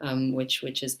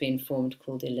 which has been formed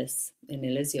called Elis in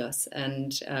Elysios,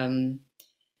 and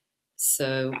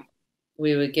so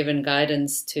we were given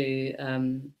guidance to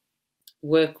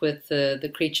work with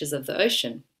the creatures of the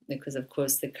ocean, because of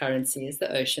course the currency is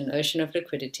the ocean of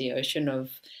liquidity, ocean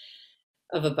of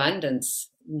abundance,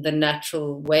 the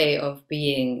natural way of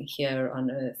being here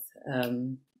on earth.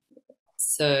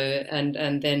 So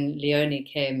and then Leone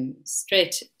came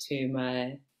straight to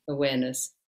my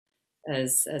awareness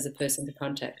as a person to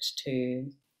contact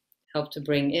to help to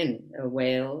bring in a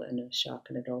whale and a shark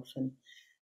and a dolphin.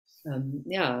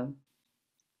 Yeah.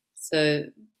 So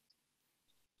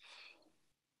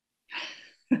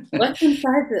what's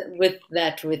inside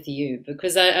with you?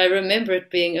 Because I remember it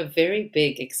being a very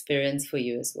big experience for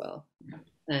you as well,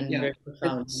 and very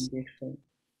profound and beautiful.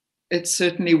 It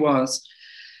certainly was.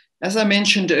 As I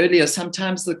mentioned earlier,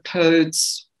 sometimes the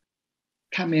codes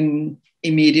come in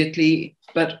immediately,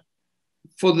 but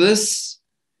for this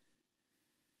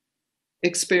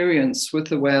experience with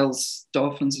the whales,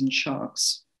 dolphins, and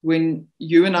sharks, when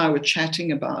you and I were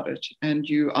chatting about it and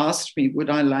you asked me, would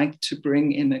I like to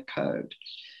bring in a code?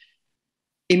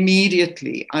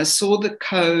 Immediately, I saw the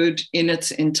code in its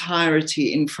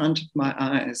entirety in front of my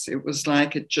eyes. It was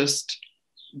like it just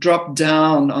dropped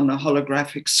down on a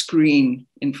holographic screen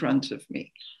in front of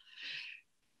me.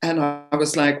 And I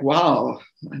was like, wow,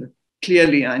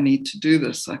 clearly I need to do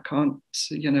this. I can't,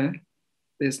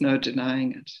 there's no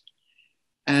denying it.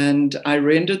 And I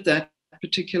rendered that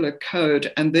particular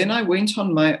code. And then I went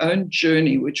on my own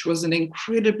journey, which was an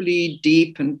incredibly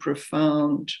deep and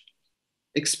profound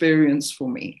experience for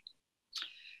me.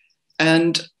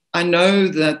 And I know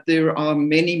that there are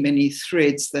many, many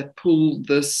threads that pull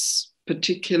this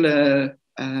particular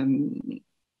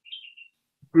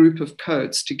group of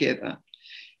codes together.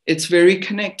 It's very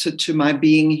connected to my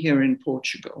being here in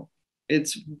Portugal.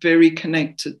 It's very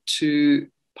connected to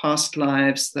past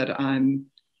lives that I'm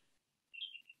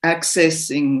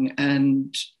accessing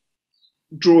and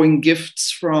drawing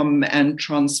gifts from and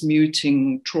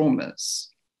transmuting traumas.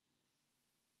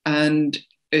 And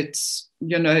it's,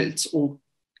 it's all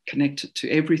connected to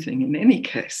everything in any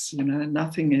case,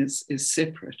 nothing is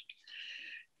separate.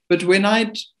 But when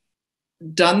I'd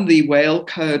done the whale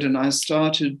code and I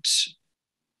started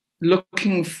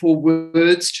looking for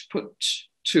words to put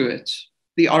to it,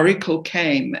 the oracle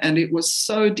came and it was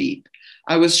so deep.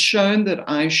 I was shown that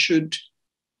I should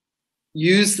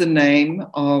use the name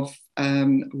of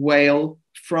whale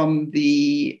from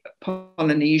the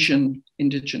Polynesian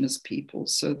indigenous people.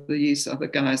 So these are the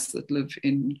guys that live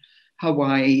in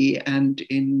Hawaii and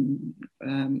in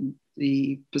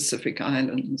the Pacific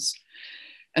Islands.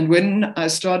 And when I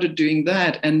started doing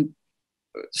that and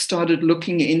started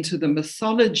looking into the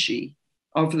mythology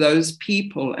of those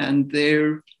people and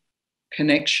their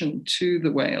connection to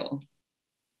the whale,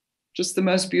 just the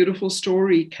most beautiful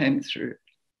story came through.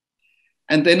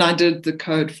 And then I did the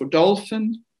code for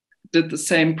dolphin, did the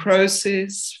same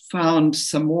process, found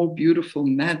some more beautiful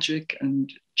magic and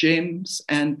gems,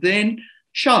 and then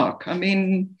shark. I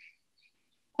mean,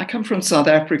 I come from South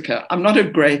Africa. I'm not a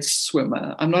great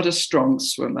swimmer. I'm not a strong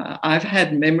swimmer. I've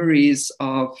had memories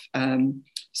of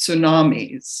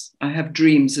tsunamis. I have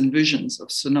dreams and visions of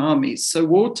tsunamis. So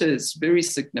water is very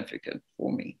significant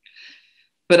for me.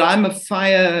 But I'm a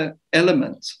fire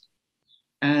element.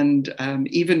 And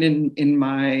even in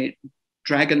my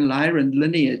dragon Lyran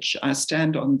lineage, I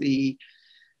stand on the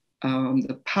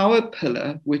power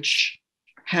pillar, which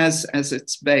has as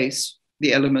its base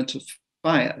the element of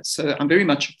fire. So I'm very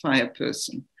much a fire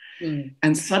person. Mm.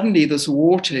 And suddenly this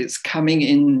water is coming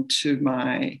into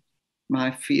my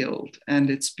field and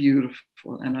it's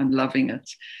beautiful and I'm loving it.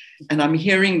 And I'm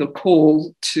hearing the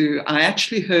call I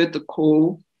actually heard the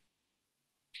call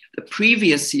the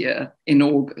previous year in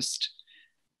August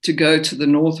to go to the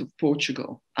north of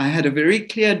Portugal. I had a very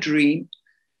clear dream,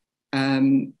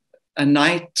 a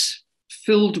night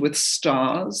filled with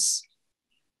stars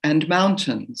and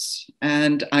mountains.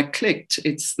 And I clicked,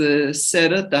 it's the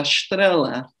Serra da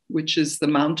Estrela, which is the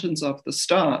mountains of the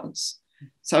stars.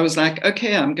 So I was like,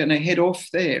 okay, I'm going to head off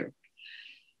there.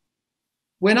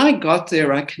 When I got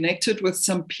there, I connected with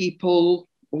some people,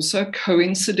 also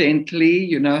coincidentally,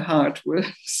 you know how it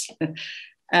works.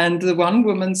 And the one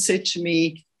woman said to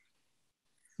me,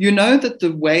 you know that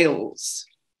the whales,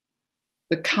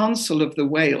 the council of the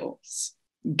whales,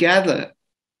 gather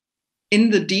in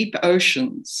the deep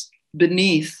oceans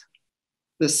beneath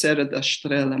the Serra da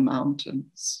Estrela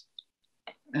mountains.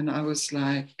 And I was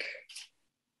like,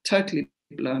 totally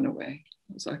blown away.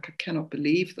 I was like, I cannot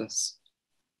believe this.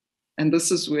 And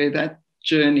this is where that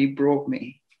journey brought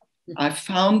me. I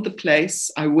found the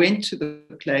place. I went to the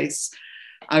place.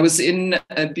 I was in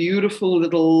a beautiful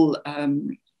little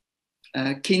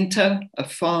quinta, a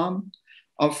farm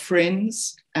of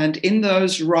friends. And in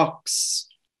those rocks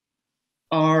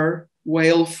are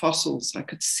whale fossils. I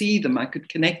could see them. I could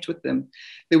connect with them.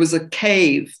 There was a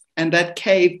cave, and that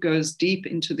cave goes deep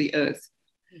into the earth.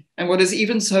 And what is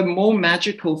even so more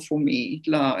magical for me,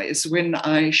 La, is when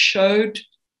I showed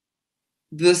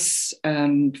this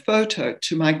photo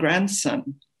to my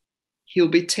grandson. He'll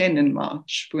be 10 in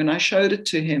March. When I showed it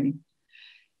to him,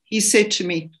 he said to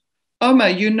me, Oma,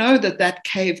 you know that that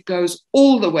cave goes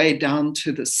all the way down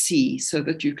to the sea so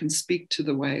that you can speak to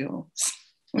the whales.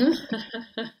 So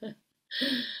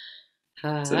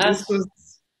this was,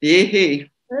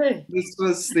 this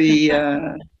was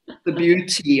the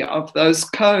beauty of those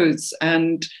codes,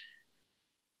 and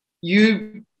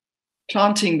you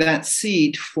planting that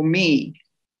seed for me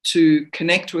to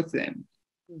connect with them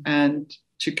and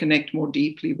to connect more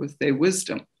deeply with their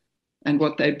wisdom and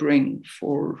what they bring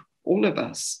for all of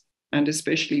us, and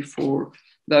especially for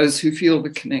those who feel the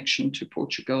connection to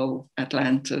Portugal,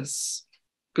 Atlantis,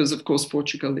 because of course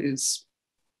Portugal is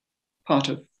part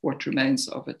of what remains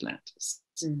of Atlantis.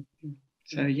 Mm-hmm.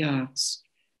 So yeah,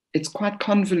 it's quite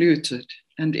convoluted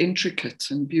and intricate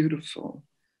and beautiful.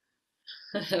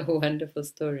 A wonderful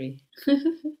story. Yeah.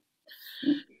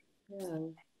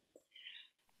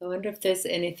 I wonder if there's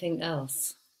anything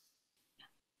else.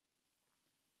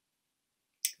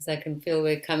 Because I can feel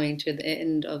we're coming to the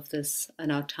end of this,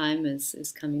 and our time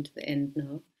is coming to the end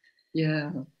now.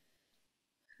 Yeah.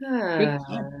 Good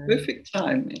time. Perfect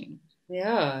timing.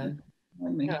 Yeah.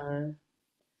 Yeah.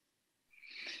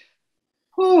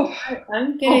 Oh.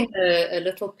 I'm getting a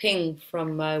little ping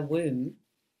from my womb.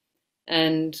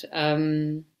 And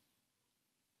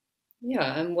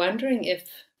yeah, I'm wondering if,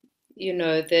 you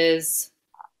know, there's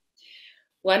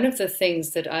one of the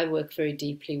things that I work very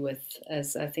deeply with,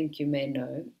 as I think you may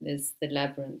know, is the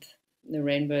labyrinth, the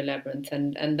rainbow labyrinth.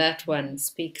 And that one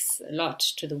speaks a lot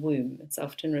to the womb. It's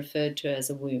often referred to as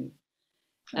a womb.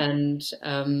 And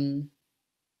I'm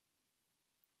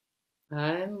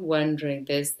wondering,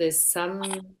 there's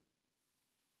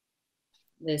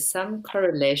some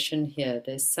correlation here.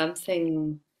 There's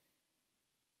something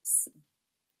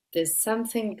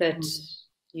that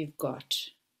you've got,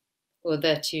 or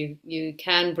that you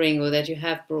can bring, or that you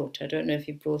have brought. I don't know if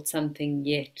you brought something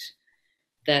yet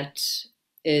that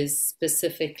is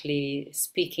specifically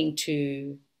speaking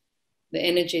to the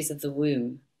energies of the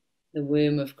womb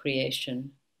of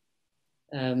creation.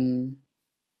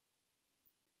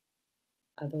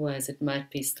 Otherwise, it might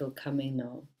be still coming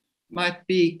now. Might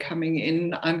be coming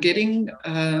in. I'm getting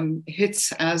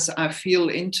hits as I feel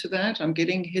into that. I'm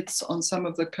getting hits on some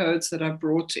of the codes that I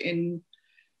brought in,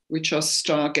 which are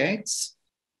stargates.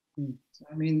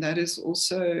 I mean, that is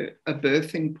also a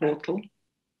birthing portal.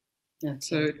 Okay.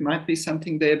 So it might be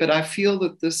something there, but I feel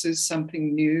that this is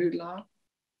something new, La.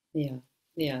 Yeah.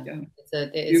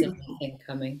 There is anything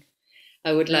coming.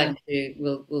 I would like to,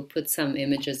 we'll put some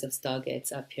images of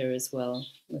stargates up here as well,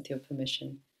 with your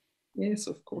permission. Yes,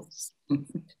 of course.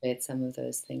 Create some of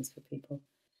those things for people.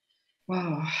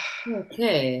 Wow.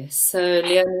 Okay, so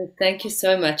Leone, thank you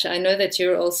so much. I know that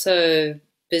you're also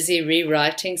busy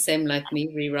rewriting, same like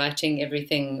me, rewriting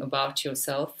everything about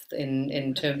yourself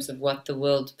in terms of what the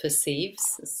world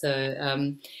perceives.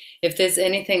 So if there's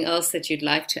anything else that you'd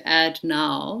like to add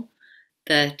now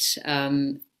that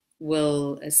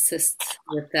will assist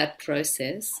with that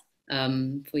process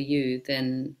for you,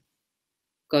 then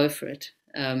go for it.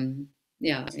 In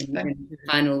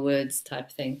final words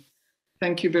type thing.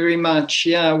 Thank you very much.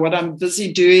 Yeah, what I'm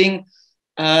busy doing,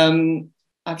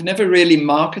 I've never really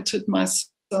marketed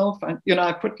myself.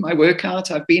 I put my work out.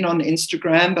 I've been on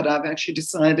Instagram, but I've actually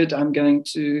decided I'm going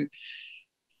to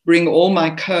bring all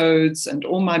my codes and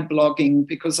all my blogging,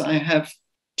 because I have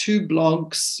 2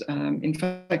 blogs. In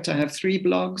fact, I have 3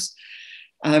 blogs.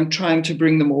 I'm trying to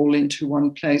bring them all into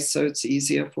one place so it's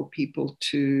easier for people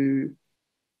to,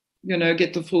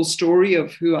 get the full story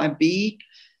of who I be,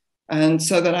 and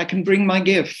so that I can bring my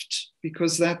gift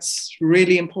because that's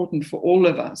really important for all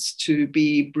of us, to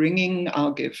be bringing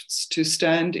our gifts, to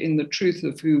stand in the truth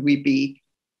of who we be,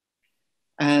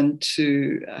 and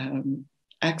to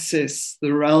access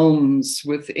the realms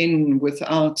within,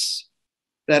 without,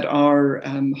 that are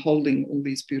holding all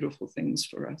these beautiful things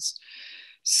for us.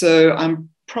 So I'm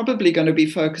probably going to be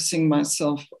focusing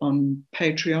myself on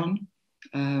Patreon.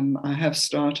 I have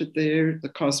started there, the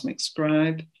Cosmic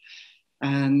Scribe,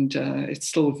 and it's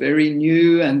still very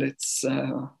new, and it's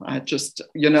I just,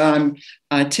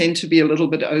 I tend to be a little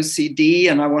bit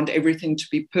OCD, and I want everything to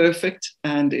be perfect,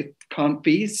 and it can't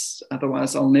be,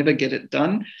 otherwise I'll never get it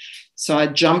done. So I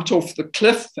jumped off the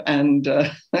cliff, and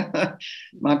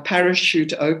my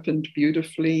parachute opened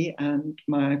beautifully, and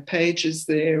my page is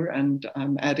there, and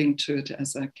I'm adding to it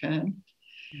as I can.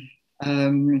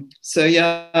 So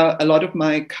yeah, a lot of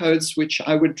my codes, which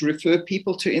I would refer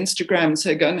people to Instagram and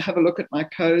say, go and have a look at my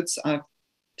codes, I've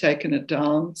taken it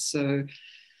down. So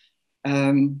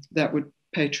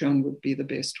Patreon would be the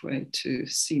best way to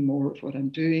see more of what I'm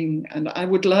doing. And I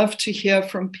would love to hear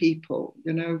from people.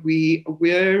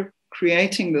 We're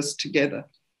creating this together.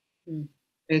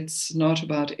 It's not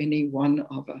about any one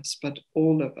of us, but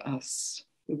all of us,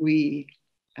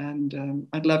 and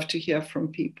I'd love to hear from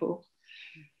people.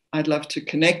 I'd love to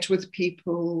connect with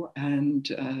people, and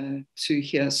to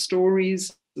hear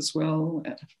stories as well.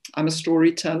 I'm a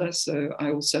storyteller, so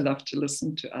I also love to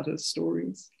listen to other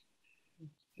stories.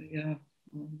 Yeah.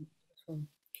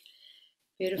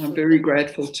 Beautiful. I'm very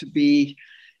grateful to be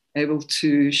able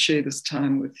to share this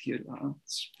time with you.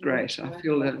 It's great. I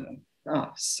feel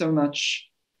so much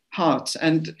heart.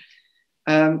 And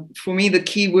for me, the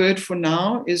key word for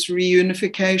now is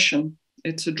reunification.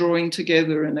 It's a drawing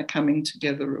together and a coming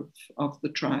together of the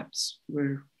tribes.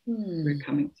 We're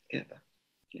coming together.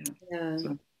 Yeah.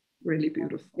 So really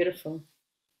beautiful. Beautiful.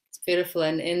 It's beautiful.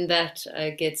 And in that,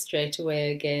 I get straight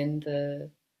away again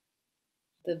the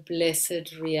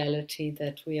blessed reality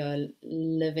that we are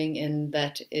living in,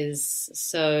 that is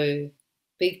so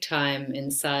big time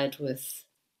inside, with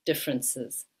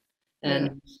differences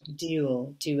and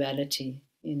duality.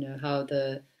 How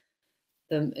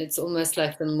it's almost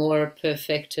like the more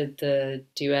perfected the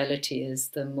duality is,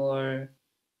 the more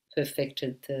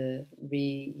perfected the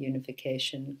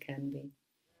reunification can be.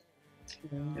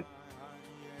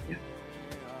 Yeah.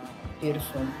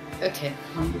 Beautiful. Okay.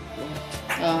 Wonderful.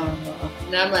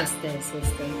 Namaste,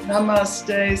 sister.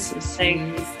 Namaste, sister.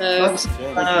 Thank you so much for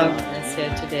joining us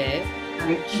here today.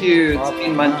 Thank you. It's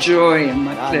been my joy and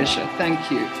my pleasure.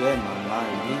 Thank you.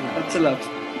 That's a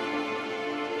love.